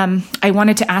that I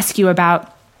wanted to ask you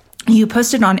about, you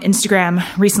posted on Instagram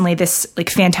recently this like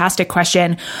fantastic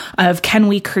question of, can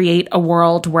we create a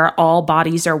world where all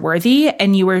bodies are worthy?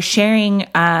 And you were sharing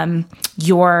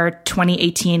your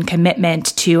 2018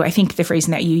 commitment to, I think the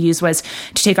phrasing that you used was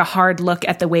to take a hard look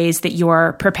at the ways that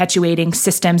you're perpetuating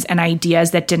systems and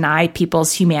ideas that deny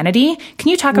people's humanity. Can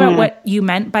you talk about what you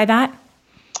meant by that?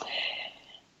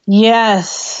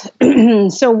 Yes.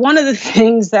 So one of the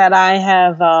things that I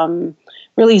have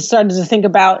really started to think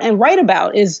about and write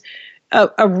about is a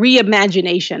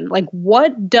reimagination. Like,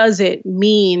 what does it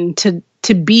mean to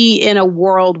be in a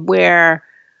world where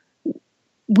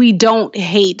we don't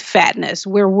hate fatness,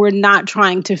 where we're not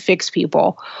trying to fix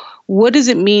people? What does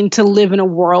it mean to live in a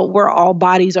world where all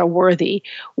bodies are worthy,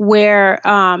 where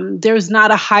there's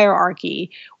not a hierarchy,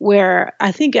 where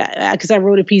I think, because I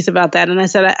wrote a piece about that, and I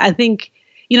said, I think,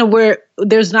 where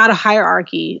there's not a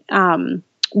hierarchy,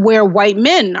 where white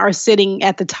men are sitting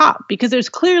at the top, because there's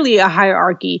clearly a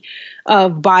hierarchy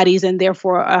of bodies and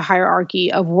therefore a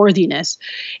hierarchy of worthiness.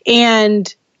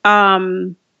 And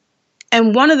one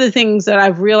of the things that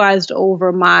I've realized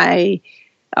over my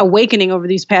awakening over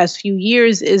these past few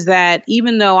years is that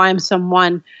even though I'm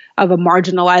someone of a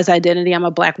marginalized identity, I'm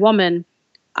a Black woman,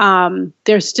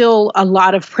 there's still a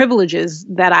lot of privileges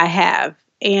that I have.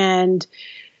 And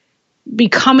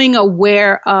becoming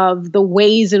aware of the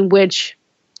ways in which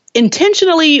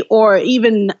intentionally or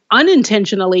even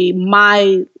unintentionally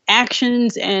my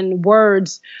actions and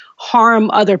words harm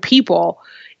other people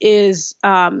is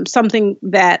something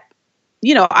that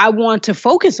I want to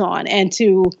focus on, and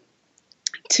to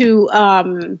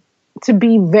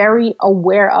be very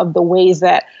aware of the ways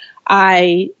that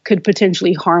I could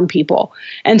potentially harm people.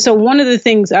 And so one of the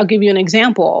things, I'll give you an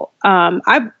example.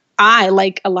 I,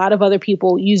 like a lot of other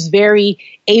people, use very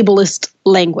ableist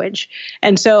language.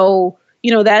 And so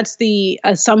that's the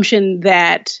assumption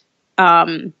that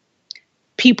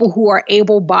people who are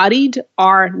able-bodied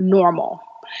are normal.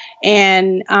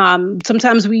 And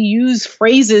sometimes we use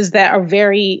phrases that are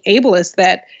very ableist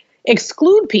that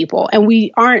exclude people, and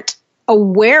we aren't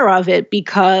aware of it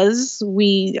because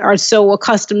we are so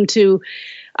accustomed to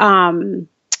that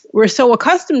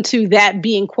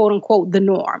being quote unquote the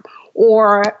norm,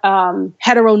 or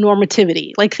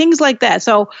heteronormativity, like things like that.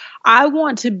 So I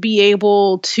want to be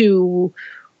able to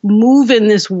move in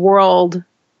this world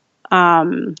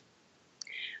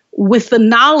with the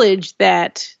knowledge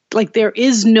that like there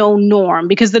is no norm,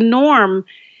 because the norm,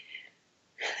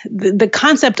 the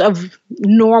concept of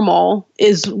normal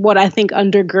is what I think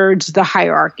undergirds the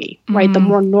hierarchy, right? The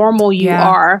more normal you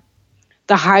are,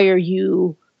 the higher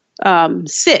you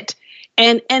sit.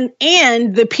 And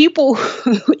the people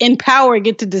in power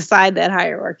get to decide that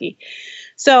hierarchy.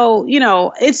 So,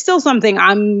 it's still something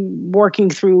I'm working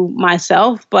through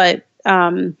myself, but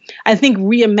I think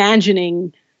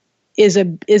reimagining is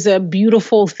a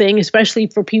beautiful thing, especially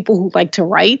for people who like to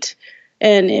write.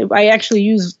 And I actually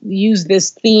use this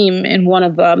theme in one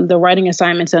of the writing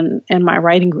assignments in my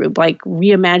writing group, like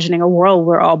reimagining a world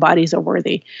where all bodies are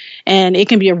worthy. And it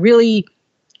can be a really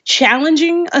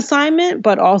challenging assignment,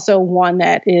 but also one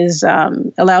that is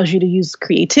allows you to use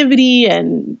creativity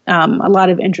and a lot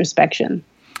of introspection.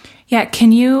 Yeah,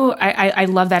 can you? I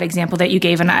love that example that you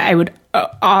gave, and I would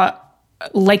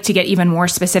like to get even more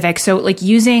specific. So, like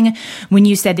when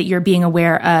you said that you're being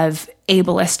aware of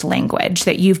ableist language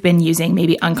that you've been using,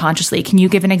 maybe unconsciously, can you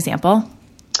give an example?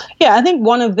 Yeah, I think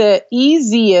one of the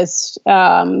easiest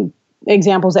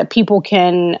examples that people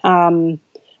can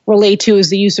relate to is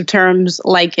the use of terms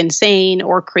like insane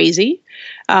or crazy.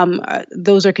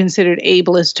 Those are considered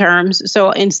ableist terms.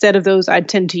 So instead of those, I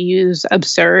tend to use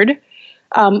absurd.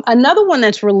 Another one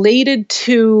that's related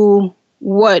to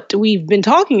what we've been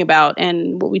talking about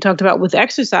and what we talked about with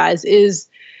exercise is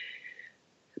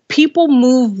people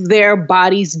move their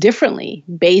bodies differently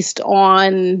based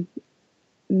on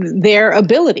their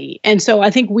ability. And so I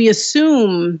think we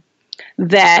assume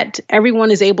that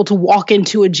everyone is able to walk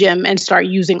into a gym and start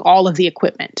using all of the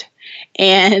equipment.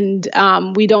 And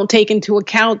we don't take into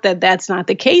account that that's not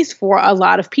the case for a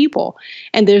lot of people.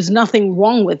 And there's nothing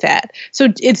wrong with that. So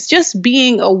it's just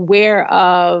being aware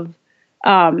of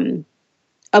not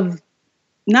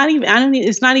even,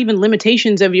 it's not even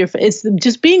limitations of it's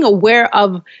just being aware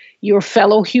of your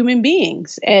fellow human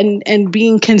beings and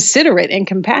being considerate and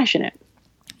compassionate.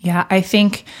 Yeah, I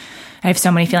think I have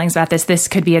so many feelings about this. This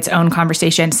could be its own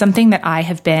conversation. Something that I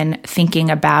have been thinking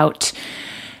about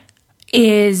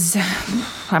is,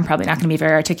 I'm probably not going to be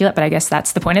very articulate, but I guess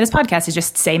that's the point of this podcast, is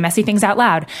just say messy things out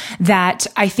loud. That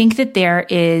I think that there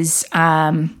is,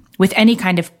 with any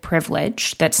kind of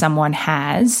privilege that someone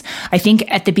has, I think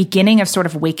at the beginning of sort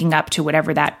of waking up to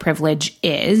whatever that privilege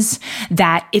is,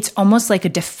 that it's almost like a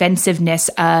defensiveness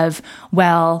of,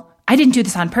 well, I didn't do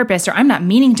this on purpose, or I'm not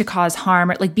meaning to cause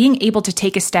harm, or like being able to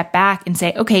take a step back and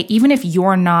say, okay, even if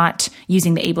you're not,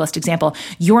 using the ableist example,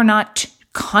 you're not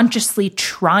consciously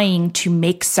trying to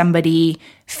make somebody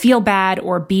feel bad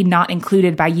or be not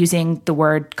included by using the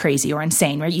word crazy or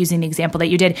insane, right? Using the example that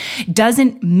you did,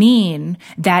 doesn't mean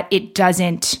that it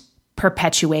doesn't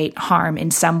perpetuate harm in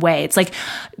some way. It's like,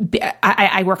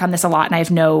 I work on this a lot and I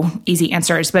have no easy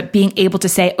answers, but being able to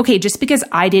say, okay, just because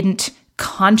I didn't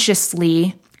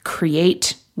consciously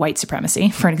create white supremacy,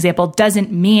 for an example,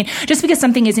 doesn't mean, just because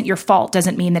something isn't your fault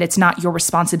doesn't mean that it's not your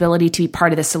responsibility to be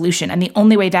part of the solution. And the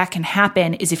only way that can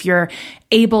happen is if you're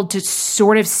able to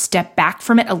sort of step back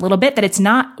from it a little bit, that it's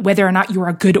not whether or not you're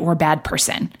a good or bad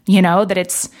person, that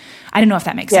it's, I don't know if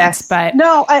that makes sense, but.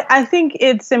 No, I think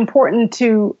it's important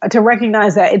to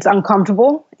recognize that it's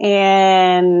uncomfortable.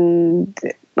 And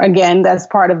again, that's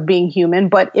part of being human.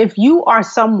 But if you are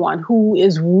someone who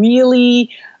is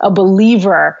really a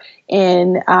believer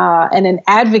in and an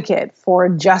advocate for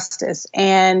justice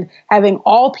and having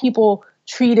all people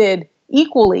treated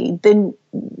equally, then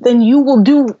you will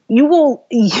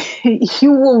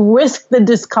risk the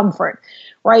discomfort,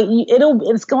 right?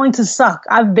 It's going to suck.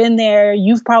 I've been there.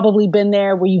 You've probably been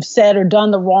there where you've said or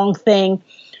done the wrong thing.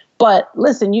 But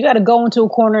listen, you got to go into a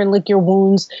corner and lick your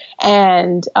wounds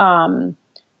and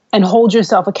hold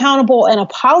yourself accountable and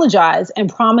apologize and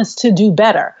promise to do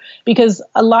better. Because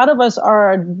a lot of us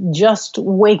are just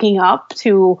waking up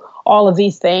to all of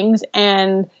these things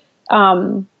and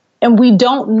we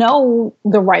don't know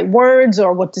the right words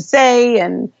or what to say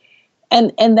and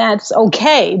that's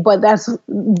okay. But that's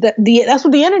what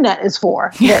the internet is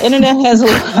for. The internet has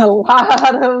a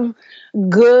lot of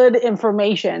good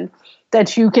information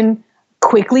that you can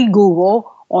quickly Google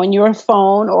on your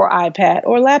phone or iPad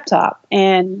or laptop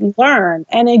and learn.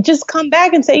 And then just come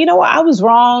back and say, you know what, I was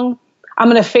wrong. I'm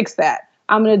going to fix that.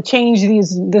 I'm going to change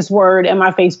this word in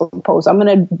my Facebook post. I'm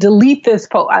going to delete this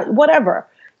post, whatever.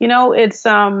 It's,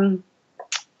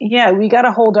 we got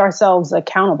to hold ourselves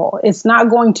accountable. It's not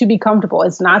going to be comfortable.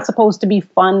 It's not supposed to be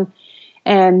fun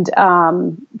and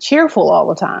cheerful all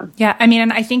the time. Yeah. I mean,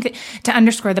 and I think to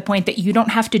underscore the point that you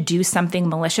don't have to do something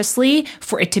maliciously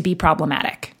for it to be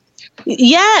problematic.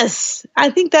 Yes, I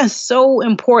think that's so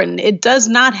important. It does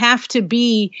not have to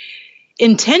be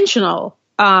intentional.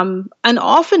 And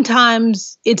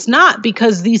oftentimes it's not,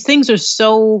 because these things are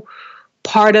so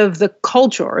part of the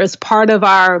culture. It's part of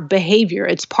our behavior.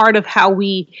 It's part of how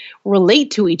we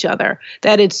relate to each other,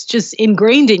 that it's just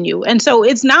ingrained in you. And so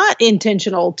it's not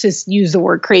intentional to use the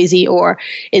word crazy or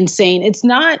insane. It's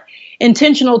not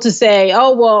intentional to say,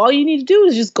 oh, well, all you need to do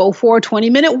is just go for a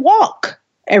 20-minute walk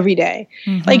every day.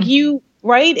 Mm-hmm.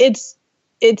 Right?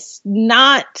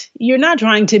 you're not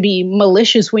trying to be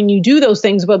malicious when you do those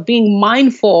things, but being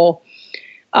mindful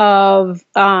of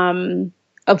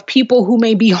people who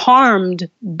may be harmed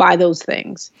by those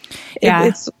things. Yeah.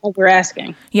 It's what we're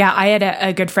asking. Yeah. I had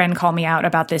a good friend call me out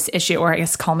about this issue, or I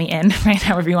guess call me in, right?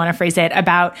 However you want to phrase it,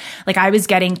 about like, I was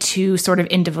getting too sort of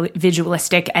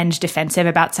individualistic and defensive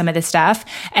about some of this stuff.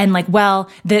 And like, well,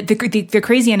 the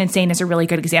crazy and insane is a really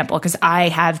good example, because I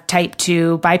have type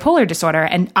 2 bipolar disorder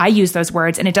and I use those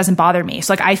words and it doesn't bother me.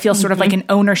 So like, I feel sort of like an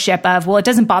ownership of, well, it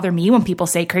doesn't bother me when people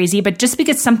say crazy, but just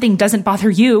because something doesn't bother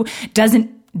you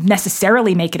doesn't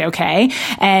necessarily make it okay.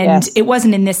 And It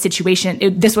wasn't in this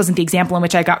situation. This wasn't the example in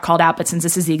which I got called out, but since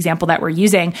this is the example that we're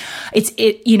using,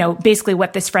 basically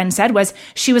what this friend said was,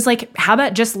 she was like, how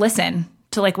about just listen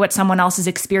to like what someone else's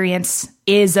experience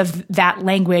is of that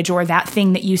language or that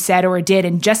thing that you said or did.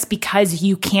 And just because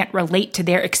you can't relate to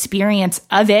their experience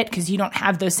of it, because you don't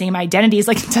have those same identities,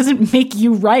 like it doesn't make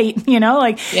you right,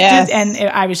 like, and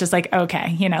I was just like,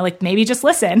 okay, like maybe just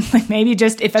listen, like maybe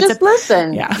just, if it's just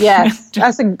listen. Yeah. Yes.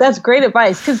 That's great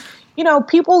advice. Cause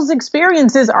people's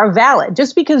experiences are valid.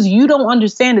 Just because you don't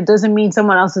understand it doesn't mean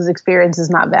someone else's experience is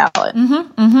not valid.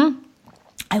 Mm-hmm. Mm-hmm.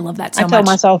 I love that so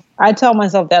much. I tell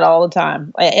myself that all the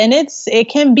time. And it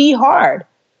can be hard.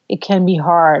 It can be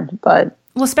hard, but.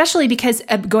 Well, especially because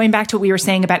going back to what we were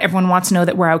saying about everyone wants to know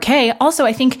that we're okay. Also,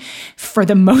 I think for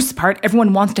the most part,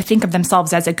 everyone wants to think of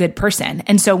themselves as a good person.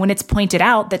 And so when it's pointed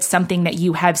out that something that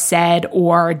you have said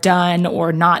or done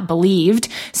or not believed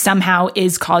somehow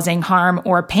is causing harm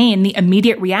or pain, the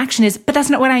immediate reaction is, but that's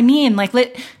not what I mean. Like,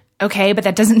 okay, but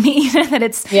that doesn't mean that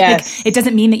it's, like, it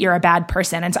doesn't mean that you're a bad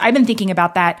person. And so I've been thinking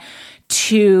about that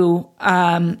too,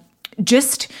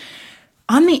 just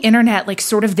on the internet, like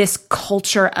sort of this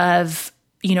culture of,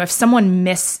 if someone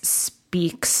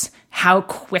misspeaks, how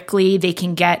quickly they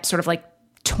can get sort of like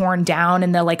torn down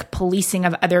and the like policing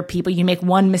of other people. You make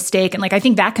one mistake. And like, I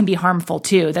think that can be harmful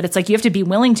too, that it's like, you have to be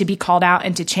willing to be called out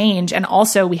and to change. And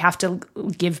also we have to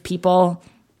give people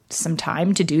some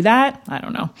time to do that. I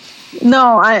don't know.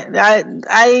 No,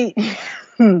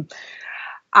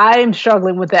 I'm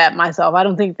struggling with that myself. I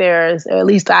don't think there's, or at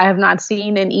least I have not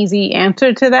seen an easy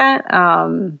answer to that.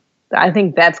 I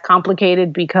think that's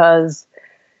complicated because,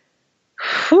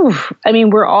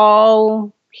 we're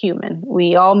all human.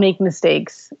 We all make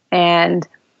mistakes. And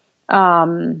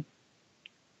so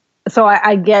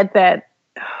I get that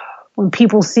when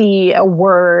people see a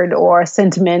word or a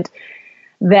sentiment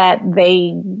that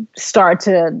they start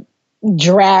to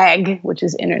drag, which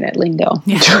is internet lingo,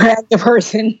 drag the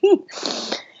person.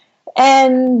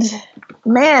 And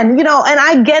man, and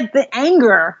I get the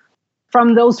anger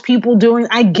from those people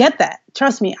I get that.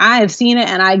 Trust me, I have seen it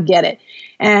and I get it.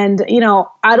 And,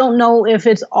 I don't know if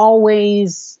it's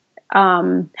always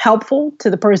helpful to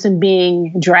the person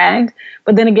being dragged.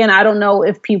 But then again, I don't know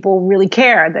if people really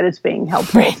care that it's being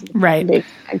helpful. Right.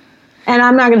 And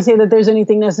I'm not going to say that there's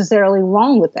anything necessarily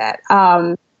wrong with that.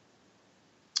 I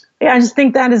just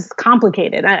think that is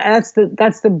complicated. That's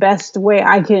the best way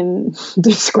I can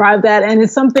describe that. And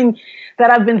it's something that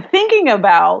I've been thinking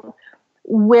about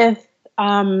with,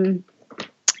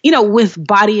 with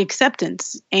body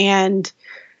acceptance. And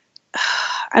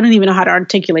I don't even know how to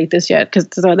articulate this yet, because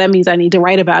that means I need to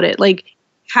write about it. Like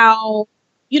how,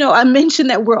 I mentioned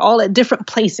that we're all at different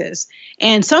places,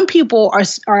 and some people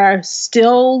are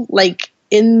still like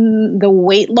in the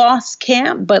weight loss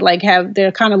camp, but like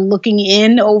they're kind of looking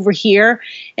in over here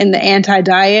in the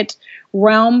anti-diet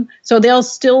realm. So they'll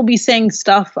still be saying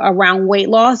stuff around weight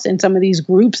loss in some of these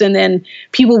groups, and then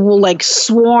people will like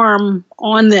swarm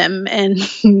on them and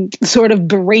sort of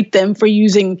berate them for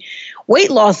using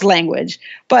weight loss language.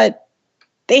 But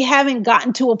they haven't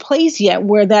gotten to a place yet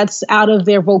where that's out of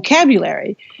their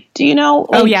vocabulary. Do you know?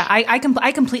 Oh yeah,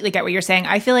 I completely get what you're saying.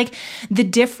 I feel like the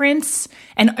difference,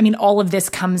 and I mean, all of this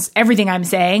everything I'm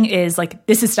saying is like,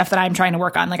 this is stuff that I'm trying to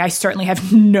work on. Like, I certainly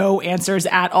have no answers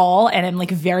at all, and I'm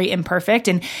like very imperfect.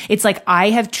 And it's like, I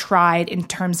have tried in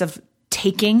terms of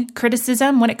taking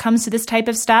criticism when it comes to this type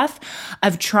of stuff,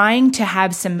 of trying to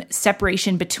have some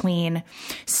separation between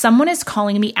someone is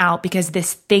calling me out because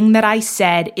this thing that I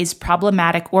said is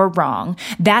problematic or wrong.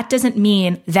 That doesn't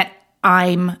mean that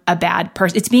I'm a bad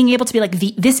person. It's being able to be like,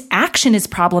 this action is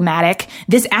problematic.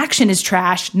 This action is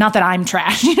trash. Not that I'm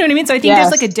trash. You know what I mean? So I think there's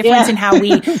like a difference in how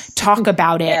we talk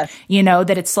about it,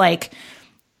 that it's like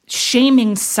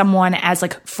shaming someone as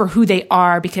like for who they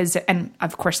are, because, and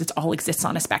of course it all exists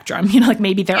on a spectrum, like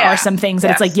maybe there are some things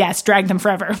that it's like, yes, drag them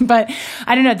forever. But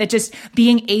I don't know, that just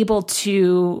being able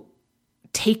to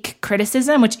take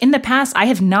criticism, which in the past I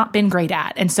have not been great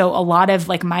at. And so a lot of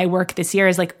like my work this year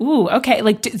is like, ooh, okay.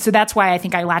 Like, so that's why I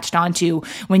think I latched onto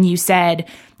when you said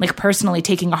like personally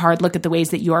taking a hard look at the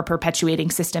ways that you're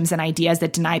perpetuating systems and ideas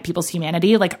that deny people's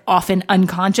humanity, like often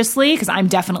unconsciously, because I'm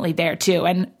definitely there too.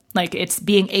 And like, it's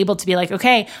being able to be like,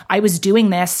 okay, I was doing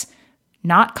this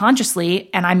not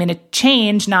consciously, and I'm going to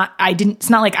change. It's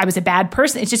not like I was a bad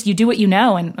person. It's just you do what you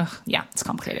know. And yeah, it's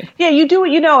complicated. Yeah, you do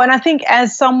what you know. And I think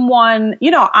as someone,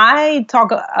 I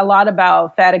talk a lot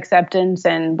about fat acceptance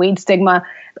and weight stigma,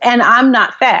 and I'm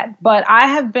not fat, but I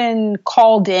have been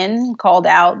called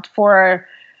out for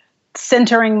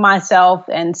centering myself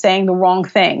and saying the wrong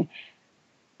thing.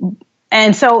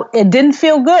 And so it didn't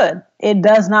feel good. It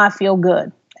does not feel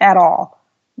good at all.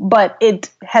 But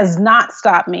it has not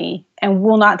stopped me and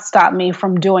will not stop me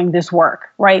from doing this work,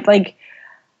 right? Like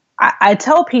I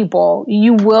tell people,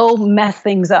 you will mess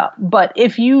things up. But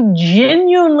if you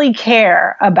genuinely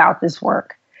care about this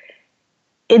work,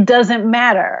 it doesn't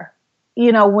matter,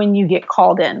 when you get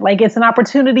called in. Like it's an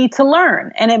opportunity to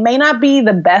learn. And it may not be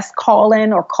the best call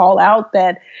in or call out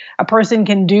that a person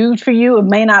can do for you. It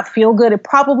may not feel good. It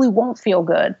probably won't feel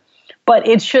good. But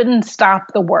it shouldn't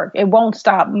stop the work. It won't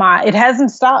stop it hasn't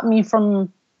stopped me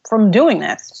from doing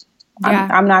this. Yeah.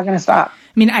 I'm not going to stop. I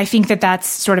mean, I think that that's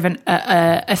sort of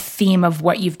a theme of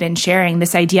what you've been sharing.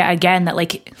 This idea again that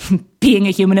like being a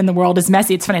human in the world is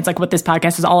messy. It's funny. It's like what this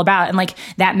podcast is all about. And like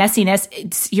that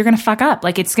messiness, you're going to fuck up.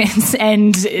 Like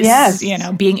yes.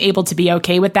 Being able to be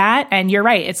okay with that. And you're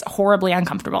right. It's horribly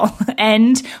uncomfortable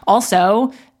and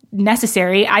also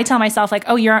necessary. I tell myself like,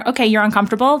 oh, you're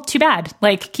uncomfortable. Too bad.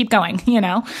 Like keep going, and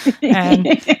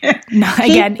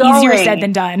again, easier said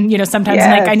than done. Sometimes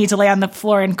yes. Like I need to lay on the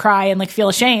floor and cry and like feel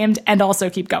ashamed and also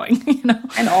keep going,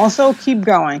 and also keep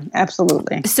going.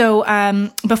 Absolutely. So,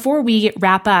 before we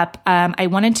wrap up, I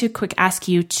wanted to quick ask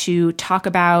you to talk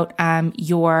about,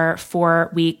 your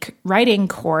 4-week writing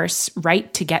course,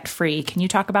 Write to Get Free. Can you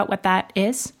talk about what that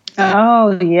is?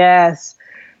 Oh, yes.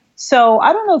 So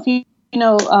I don't know if you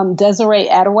Desiree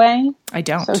Adaway? I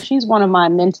don't. So she's one of my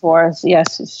mentors.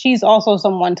 Yes, she's also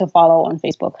someone to follow on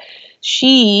Facebook.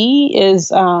 She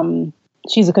is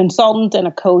she's a consultant and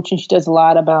a coach, and she talks a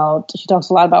lot about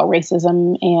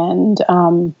racism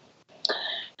and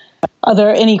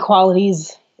other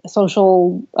inequalities,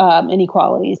 social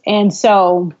inequalities. And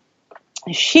so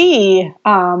she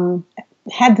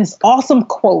had this awesome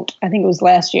quote, I think it was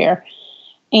last year.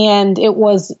 And it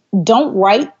was, don't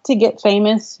write to get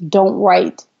famous, don't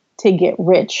write to get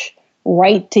rich,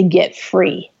 write to get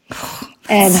free.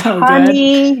 And so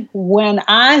honey, good. When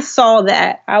I saw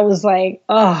that, I was like,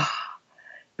 oh,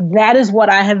 that is what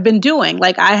I have been doing.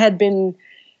 Like I had been,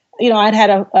 I'd had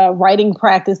a writing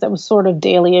practice that was sort of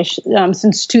daily-ish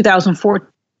since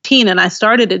 2014. And I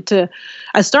started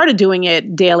doing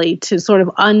it daily to sort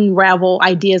of unravel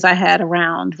ideas I had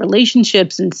around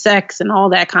relationships and sex and all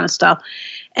that kind of stuff.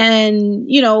 And,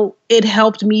 it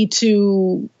helped me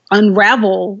to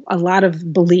unravel a lot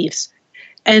of beliefs.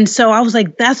 And so I was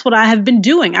like, that's what I have been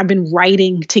doing. I've been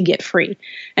writing to get free.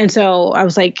 And so I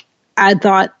was like, I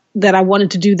thought that I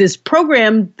wanted to do this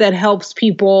program that helps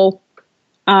people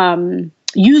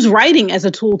use writing as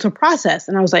a tool to process.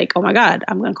 And I was like, oh my God,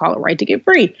 I'm going to call it Write to Get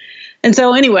Free. And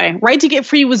so anyway, Write to Get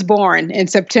Free was born in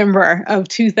September of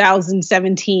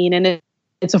 2017. And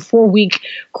it's a 4-week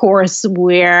course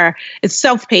where it's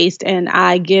self-paced, and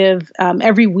I give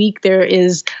every week there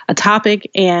is a topic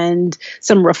and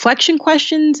some reflection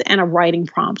questions and a writing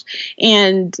prompt.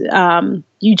 And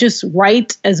you just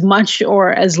write as much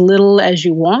or as little as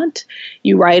you want.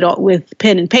 You write with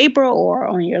pen and paper or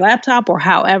on your laptop or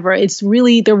however.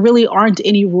 There really aren't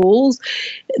any rules.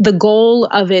 The goal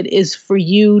of it is for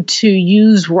you to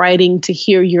use writing to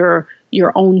hear your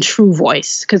own true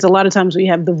voice. Because a lot of times we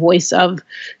have the voice of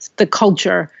the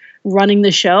culture running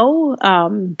the show.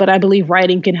 But I believe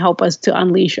writing can help us to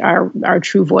unleash our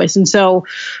true voice. And so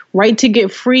Write to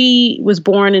Get Free was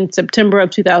born in September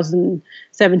of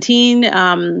 2017.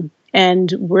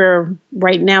 And we're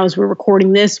right now, as we're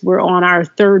recording this, we're on our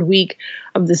 3rd week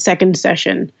of the 2nd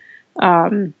session.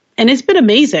 And it's been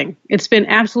amazing. It's been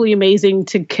absolutely amazing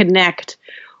to connect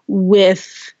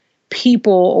with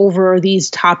people over these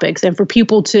topics, and for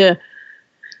people to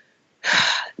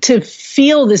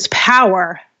feel this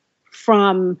power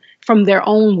from their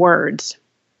own words.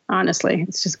 Honestly,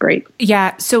 it's just great.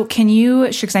 Yeah. So can you,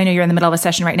 because I know you're in the middle of a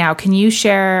session right now, can you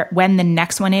share when the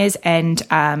next one is and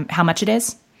how much it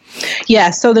is?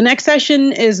 Yeah, so the next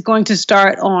session is going to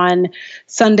start on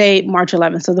Sunday, March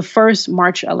 11th. So the first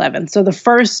March 11th. So the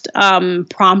first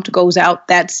prompt goes out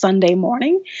that Sunday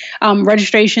morning.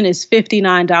 Registration is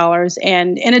 $59.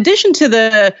 And in addition to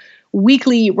the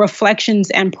weekly reflections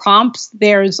and prompts,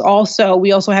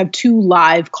 we also have 2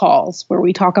 live calls where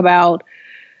we talk about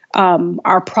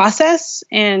our process.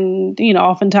 And,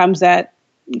 oftentimes that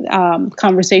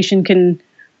conversation can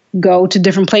go to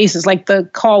different places. Like the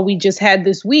call we just had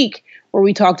this week where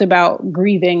we talked about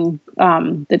grieving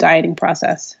the dieting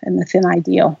process and the thin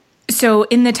ideal. So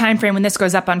in the time frame when this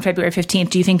goes up on February 15th,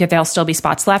 do you think that there'll still be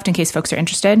spots left in case folks are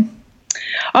interested?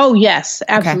 Oh, yes,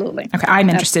 absolutely. Okay. I'm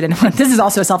interested in it. This is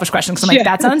also a selfish question because I'm like,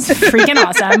 that sounds freaking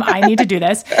awesome. I need to do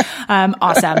this.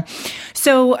 Awesome.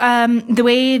 So the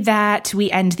way that we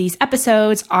end these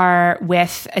episodes are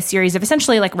with a series of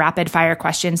essentially like rapid fire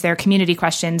questions. They're community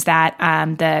questions that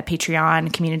the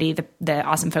Patreon community, the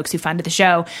awesome folks who funded the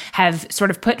show, have sort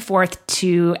of put forth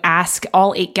to ask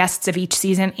all 8 guests of each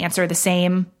season answer the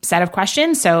same set of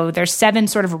questions. So there's 7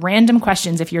 sort of random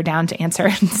questions if you're down to answer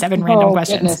 7 random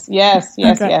questions. Goodness. Yes.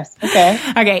 Okay.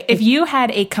 Okay. If you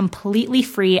had a completely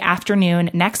free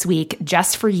afternoon next week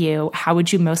just for you, how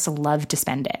would you most love to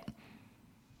spend it?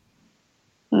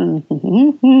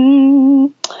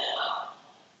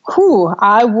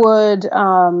 I would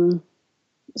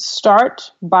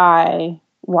start by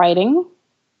writing,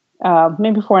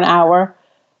 maybe for an hour,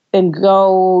 then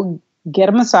go get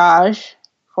a massage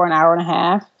for an hour and a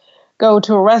half, go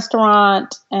to a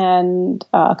restaurant and,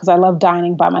 because I love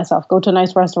dining by myself, go to a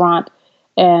nice restaurant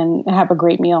and have a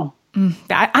great meal.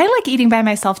 I like eating by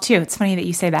myself too. It's funny that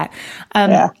you say that.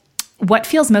 What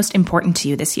feels most important to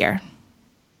you this year?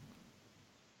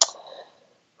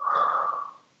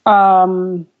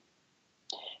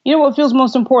 What feels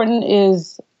most important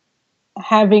is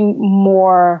having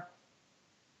more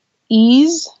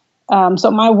ease.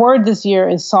 So my word this year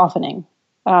is softening.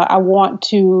 I want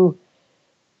to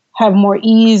have more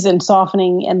ease and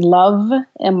softening and love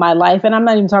in my life. And I'm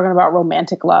not even talking about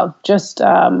romantic love, just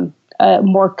a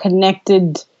more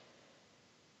connected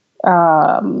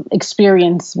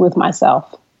experience with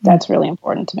myself. That's really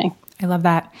important to me. I love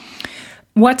that.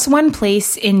 What's one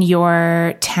place in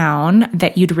your town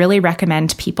that you'd really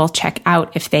recommend people check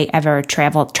out if they ever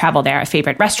travel there? A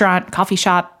favorite restaurant, coffee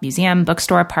shop, museum,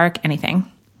 bookstore, park,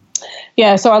 anything?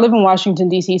 Yeah, so I live in Washington,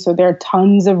 D.C., so there are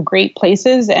tons of great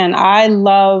places. And I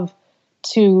love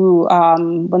to,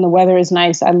 when the weather is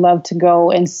nice, I love to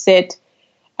go and sit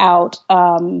out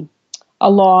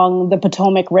along the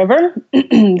Potomac River.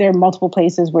 There are multiple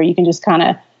places where you can just kind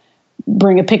of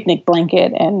bring a picnic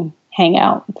blanket and hang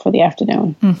out for the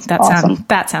afternoon.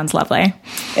 That sounds lovely.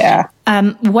 Yeah.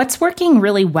 What's working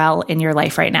really well in your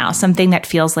life right now? Something that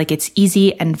feels like it's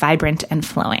easy and vibrant and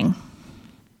flowing?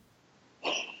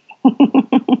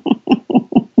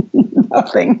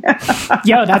 Nothing.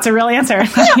 Yo, that's a real answer.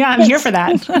 Yeah, I'm here for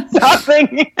that.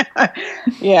 Nothing.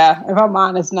 Yeah, if I'm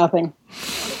honest, nothing.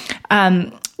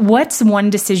 What's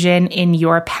one decision in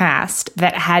your past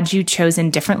that had you chosen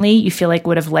differently, you feel like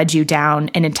would have led you down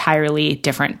an entirely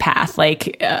different path?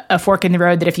 Like a fork in the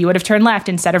road that if you would have turned left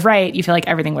instead of right, you feel like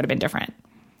everything would have been different.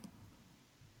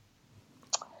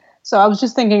 So I was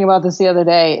just thinking about this the other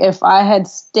day. If I had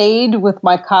stayed with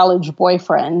my college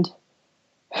boyfriend,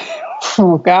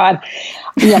 oh God,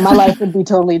 yeah, my life would be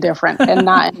totally different and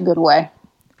not in a good way.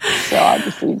 So I'll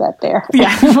just leave that there.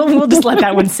 Yeah, we'll just let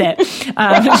that one sit.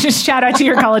 Just shout out to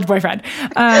your college boyfriend,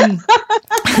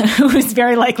 who's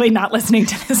very likely not listening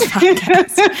to this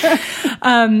podcast.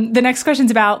 The next question's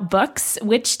about books.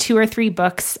 Which 2 or 3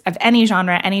 books of any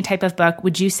genre, any type of book,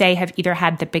 would you say have either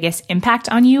had the biggest impact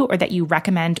on you or that you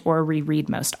recommend or reread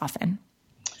most often?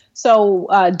 So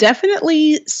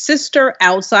definitely Sister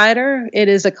Outsider. It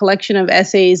is a collection of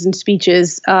essays and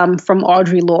speeches from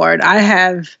Audre Lorde. I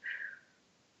have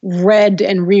read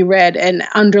and reread and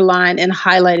underlined and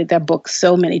highlighted that book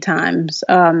so many times.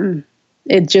 A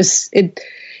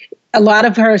lot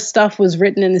of her stuff was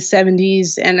written in the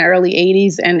 70s and early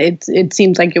 80s, and it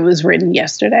seems like it was written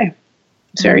yesterday.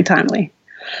 It's very timely.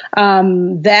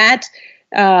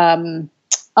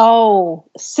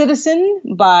 Citizen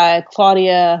by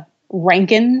Claudia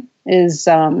Rankine is,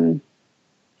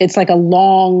 it's like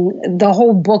the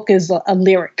whole book is a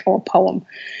lyric or a poem,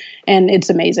 and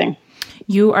it's amazing.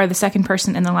 You are the second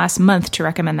person in the last month to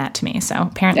recommend that to me. So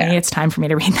apparently it's time for me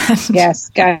to read that. Yes,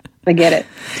 gotta get it.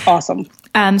 It's awesome.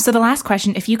 So the last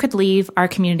question, if you could leave our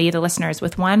community, the listeners,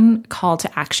 with one call to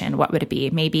action, what would it be?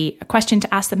 Maybe a question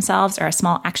to ask themselves or a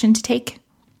small action to take?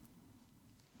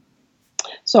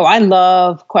 So I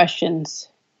love questions.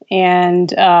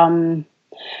 And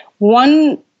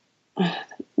one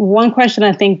question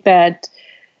I think that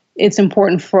it's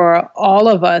important for all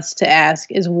of us to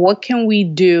ask is, what can we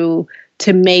do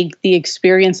to make the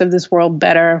experience of this world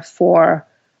better for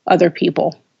other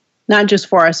people? Not just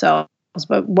for ourselves,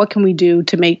 but what can we do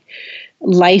to make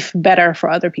life better for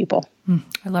other people.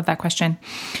 I love that question.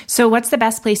 So what's the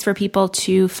best place for people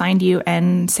to find you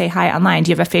and say hi online?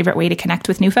 Do you have a favorite way to connect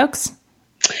with new folks?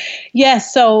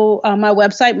 Yes. So my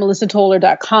website,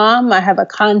 melissatoller.com, I have a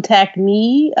contact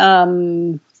me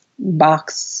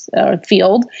box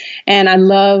field. And I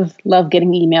love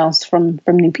getting emails from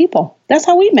new people. That's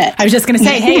how we met. I was just going to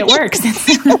say, hey, it works.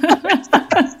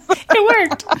 It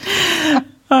worked.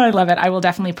 Oh, I love it. I will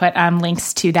definitely put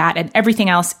links to that and everything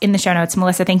else in the show notes.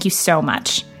 Melissa, thank you so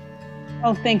much.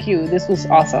 Oh, thank you. This was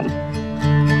awesome.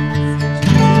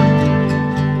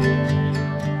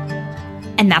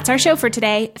 And that's our show for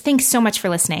today. Thanks so much for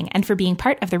listening and for being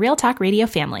part of the Real Talk Radio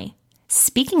family.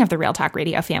 Speaking of the Real Talk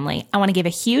Radio family, I want to give a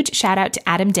huge shout out to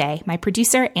Adam Day, my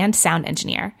producer and sound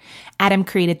engineer. Adam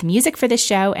created the music for this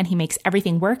show, and he makes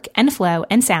everything work and flow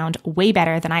and sound way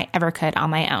better than I ever could on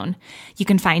my own. You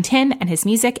can find him and his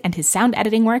music and his sound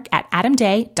editing work at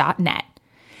adamday.net.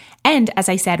 And as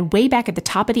I said way back at the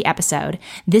top of the episode,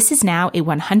 this is now a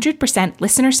 100%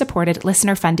 listener-supported,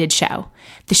 listener-funded show.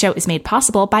 The show is made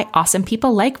possible by awesome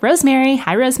people like Rosemary.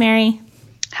 Hi, Rosemary.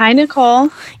 Hi,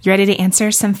 Nicole. You ready to answer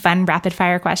some fun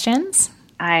rapid-fire questions?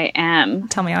 I am.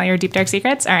 Tell me all your deep, dark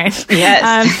secrets. All right.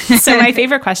 Yes. So my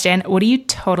favorite question, what are you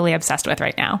totally obsessed with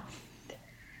right now?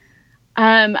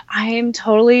 I am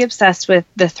totally obsessed with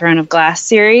the Throne of Glass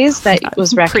series that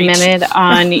was recommended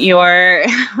on your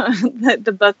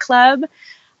the book club.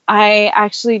 I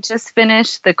actually just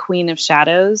finished the Queen of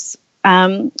Shadows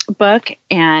book,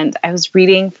 and I was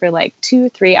reading for like 2 or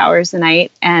 3 hours a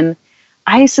night, and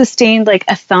I sustained like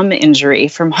a thumb injury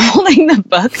from holding the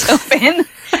book open,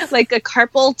 like a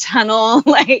carpal tunnel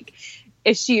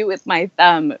issue with my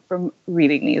thumb from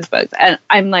reading these books. And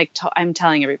I'm like, I'm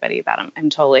telling everybody about them.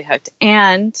 I'm totally hooked.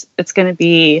 And it's going to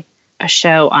be a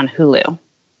show on Hulu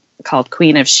called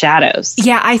Queen of Shadows.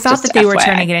 Yeah, I thought Just that they were FYI.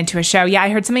 turning it into a show. Yeah, I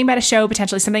heard something about a show,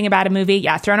 potentially something about a movie.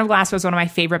 Yeah, Throne of Glass was one of my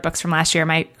favorite books from last year.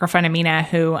 My girlfriend Amina,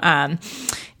 who,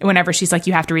 whenever she's like,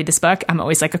 you have to read this book, I'm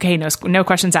always like, okay, no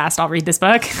questions asked. I'll read this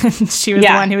book. She was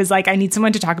the one who was like, I need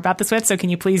someone to talk about this with. So can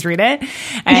you please read it?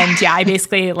 And I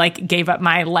basically like gave up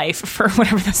my life for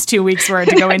whatever those 2 weeks were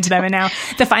to go into them. And now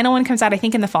the final one comes out, I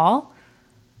think, in the fall.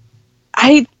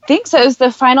 I think so. Is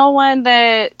the final one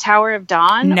the Tower of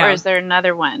Dawn? No. Or is there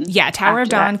another one? Yeah, Tower of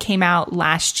after Dawn that? came out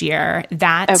last year.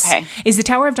 Okay. Is the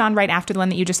Tower of Dawn right after the one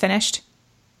that you just finished?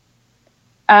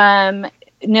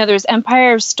 No, there's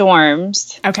Empire of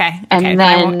Storms. Okay. And then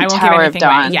I won't Tower give of anything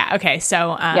away. Dawn. Yeah. Okay.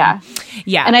 So,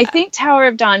 Yeah. And I think Tower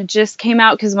of Dawn just came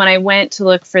out because when I went to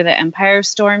look for the Empire of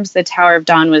Storms, the Tower of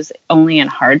Dawn was only in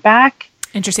hardback.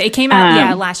 Interesting. It came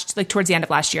out, towards the end of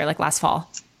last year, like last fall.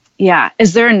 Yeah.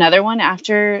 Is there another one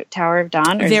after Tower of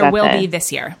Dawn? Or There will be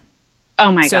this year.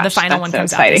 Oh my gosh. So the final one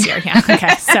comes out this year. Yeah.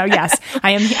 Okay. So yes,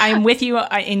 I am with you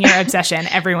in your obsession.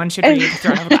 Everyone should read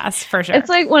Throne of Glass for sure. It's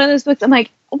like one of those books. I'm like,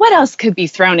 what else could be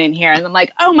thrown in here? And I'm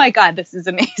like, oh my God, this is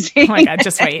amazing. Oh my God.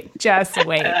 Just wait.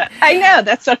 I know.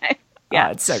 That's what I.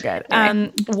 Yeah, it's so good.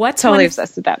 What's totally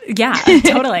obsessed with that? Yeah,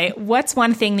 totally. What's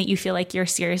one thing that you feel like you're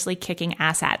seriously kicking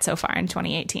ass at so far in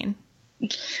 2018?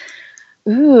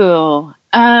 Ooh,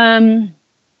 I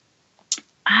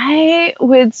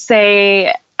would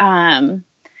say,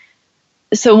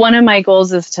 so one of my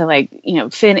goals is to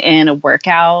fit in a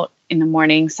workout in the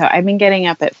morning. So I've been getting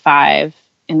up at 5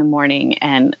 in the morning,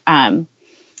 and I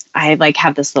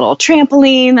have this little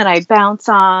trampoline that I bounce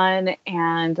on,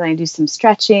 and I do some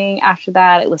stretching. After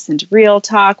that, I listen to Real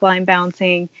Talk while I'm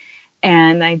bouncing,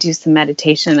 and I do some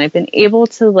meditation. I've been able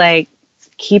to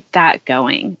keep that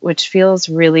going, which feels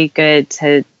really good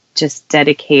to just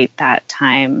dedicate that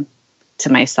time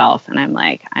to myself. And I'm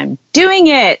like, I'm doing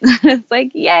it. It's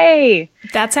like, yay.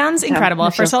 That sounds incredible.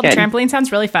 First of all, the trampoline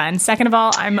sounds really fun. Second of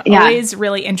all, I'm always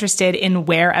really interested in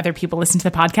where other people listen to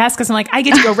the podcast, because I'm like, I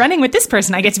get to go running with this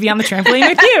person. I get to be on the trampoline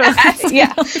with you.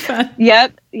 Yeah. Really fun.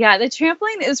 Yep. Yeah. The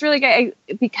trampoline is really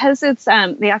good because it's,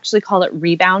 they actually call it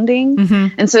rebounding.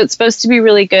 Mm-hmm. And so it's supposed to be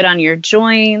really good on your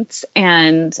joints,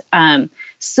 and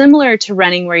similar to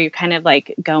running where you're kind of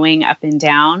going up and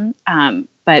down,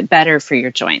 but better for your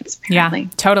joints, apparently. Yeah,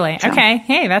 totally. So. Okay.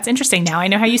 Hey, that's interesting. Now I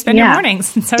know how you spend your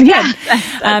mornings. It's so good.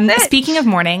 Yeah, speaking of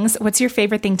mornings, what's your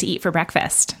favorite thing to eat for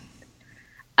breakfast?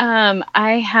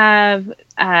 I have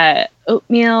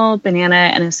oatmeal, banana,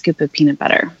 and a scoop of peanut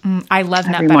butter. I love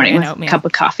nut every butter morning and with oatmeal. A cup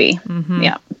of coffee. Mm-hmm.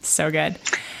 Yeah. So good.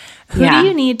 Who do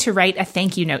you need to write a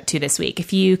thank you note to this week?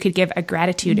 If you could give a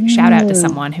gratitude shout out to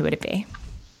someone, who would it be?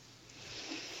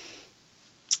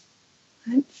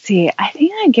 Let's see. I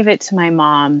think I'd give it to my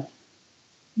mom.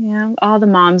 Yeah, all the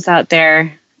moms out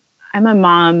there. I'm a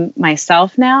mom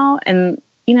myself now, and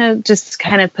just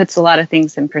kind of puts a lot of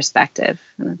things in perspective.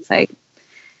 And it's like,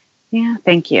 Yeah.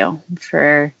 Thank you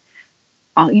for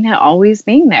always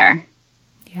being there.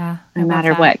 Yeah. No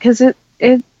matter what. Cause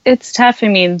it's tough. I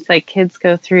mean, it's like kids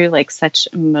go through like such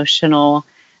emotional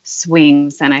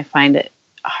swings, and I find it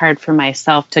hard for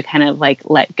myself to kind of like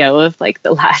let go of like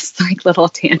the last like little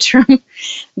tantrum.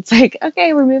 It's like,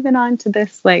 okay, we're moving on to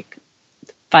this like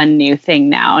fun new thing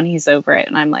now, and he's over it.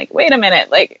 And I'm like, wait a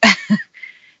minute. Like,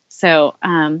 so,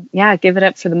 give it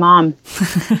up for the mom.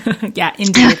 Yeah,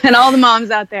 indeed. And all the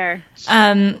moms out there.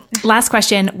 Last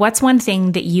question. What's one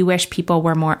thing that you wish people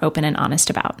were more open and honest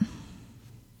about?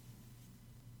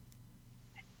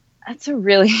 That's a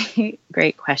really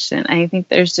great question. I think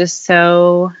there's just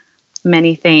so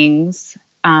many things.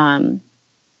 And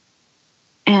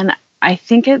I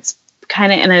think it's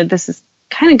kind of, this is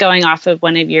kind of going off of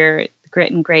one of your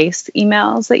Grit and Grace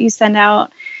emails that you send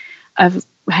out, of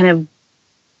kind of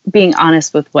being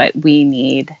honest with what we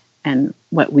need and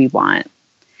what we want,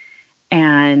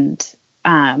 and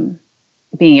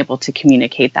being able to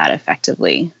communicate that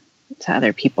effectively to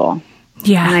other people.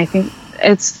 Yeah. And I think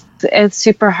it's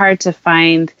super hard to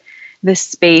find the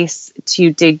space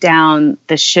to dig down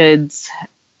the shoulds,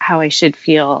 how I should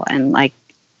feel, and like,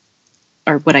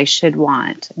 or what I should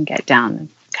want, and get down and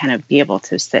kind of be able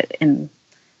to sit in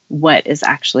what is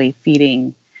actually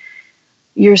feeding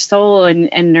your soul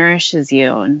and nourishes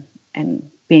you,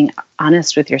 and being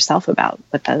honest with yourself about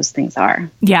what those things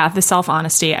are. Yeah, the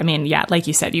self-honesty. I mean, yeah, like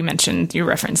you said, you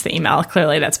referenced the email.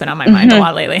 Clearly that's been on my mind a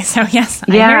lot lately. So yes,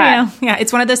 I hear you. Yeah,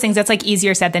 it's one of those things that's like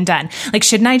easier said than done. Like,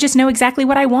 shouldn't I just know exactly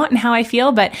what I want and how I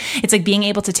feel? But it's like being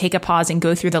able to take a pause and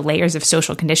go through the layers of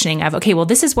social conditioning of, okay, well,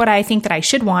 this is what I think that I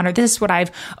should want, or this is what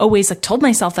I've always like told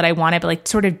myself that I wanted, but like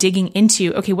sort of digging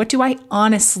into, okay, what do I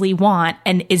honestly want?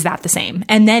 And is that the same?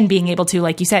 And then being able to,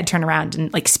 like you said, turn around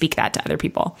and like speak that to other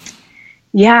people.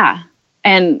 Yeah.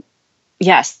 And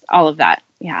yes, all of that.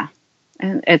 Yeah.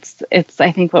 And it's,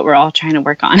 I think, what we're all trying to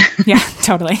work on. Yeah,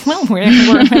 totally. Well, we're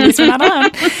at least we're not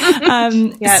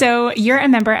alone. Yep. So you're a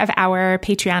member of our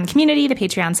Patreon community, the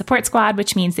Patreon Support Squad,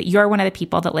 which means that you're one of the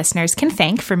people that listeners can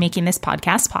thank for making this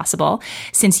podcast possible,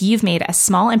 since you've made a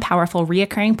small and powerful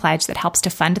reoccurring pledge that helps to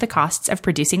fund the costs of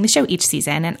producing the show each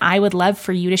season. And I would love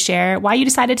for you to share why you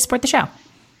decided to support the show.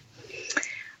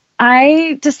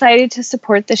 I decided to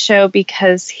support the show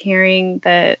because hearing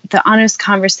the honest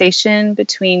conversation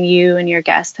between you and your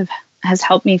guests has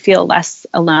helped me feel less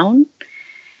alone.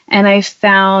 And I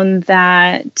found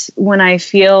that when I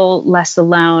feel less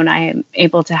alone, I am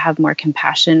able to have more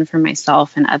compassion for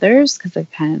myself and others, because I'm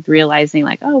kind of realizing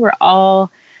like, oh, we're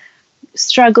all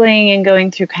struggling and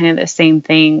going through kind of the same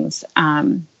things.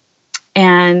 And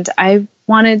I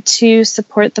wanted to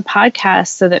support the podcast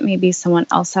so that maybe someone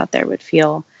else out there would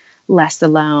feel less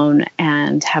alone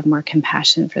and have more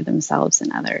compassion for themselves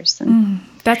and others. And,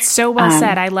 that's so well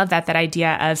said. I love that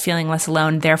idea of feeling less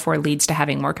alone, therefore leads to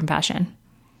having more compassion.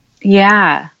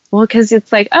 Yeah. Well, because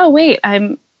it's like, oh, wait,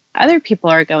 other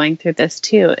people are going through this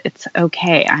too. It's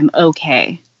okay. I'm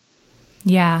okay.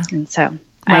 Yeah. And so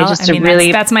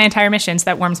that's my entire mission. So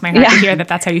that warms my heart to hear that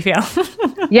that's how you feel.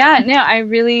 Yeah. No, I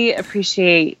really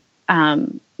appreciate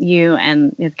you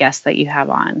and the guests that you have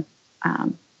on,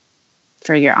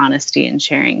 for your honesty and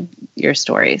sharing your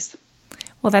stories.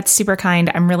 Well, that's super kind.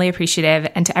 I'm really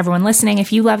appreciative. And to everyone listening,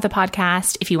 if you love the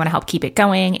podcast, if you want to help keep it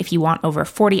going, if you want over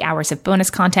 40 hours of bonus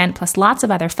content, plus lots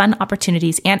of other fun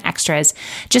opportunities and extras,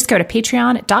 just go to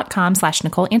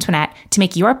patreon.com/Nicole Antoinette to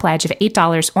make your pledge of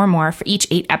 $8 or more for each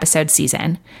 8-episode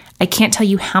season. I can't tell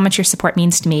you how much your support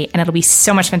means to me, and it'll be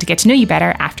so much fun to get to know you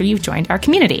better after you've joined our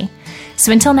community.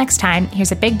 So until next time,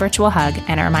 here's a big virtual hug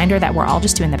and a reminder that we're all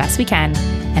just doing the best we can.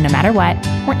 And no matter what,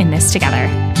 we're in this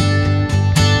together.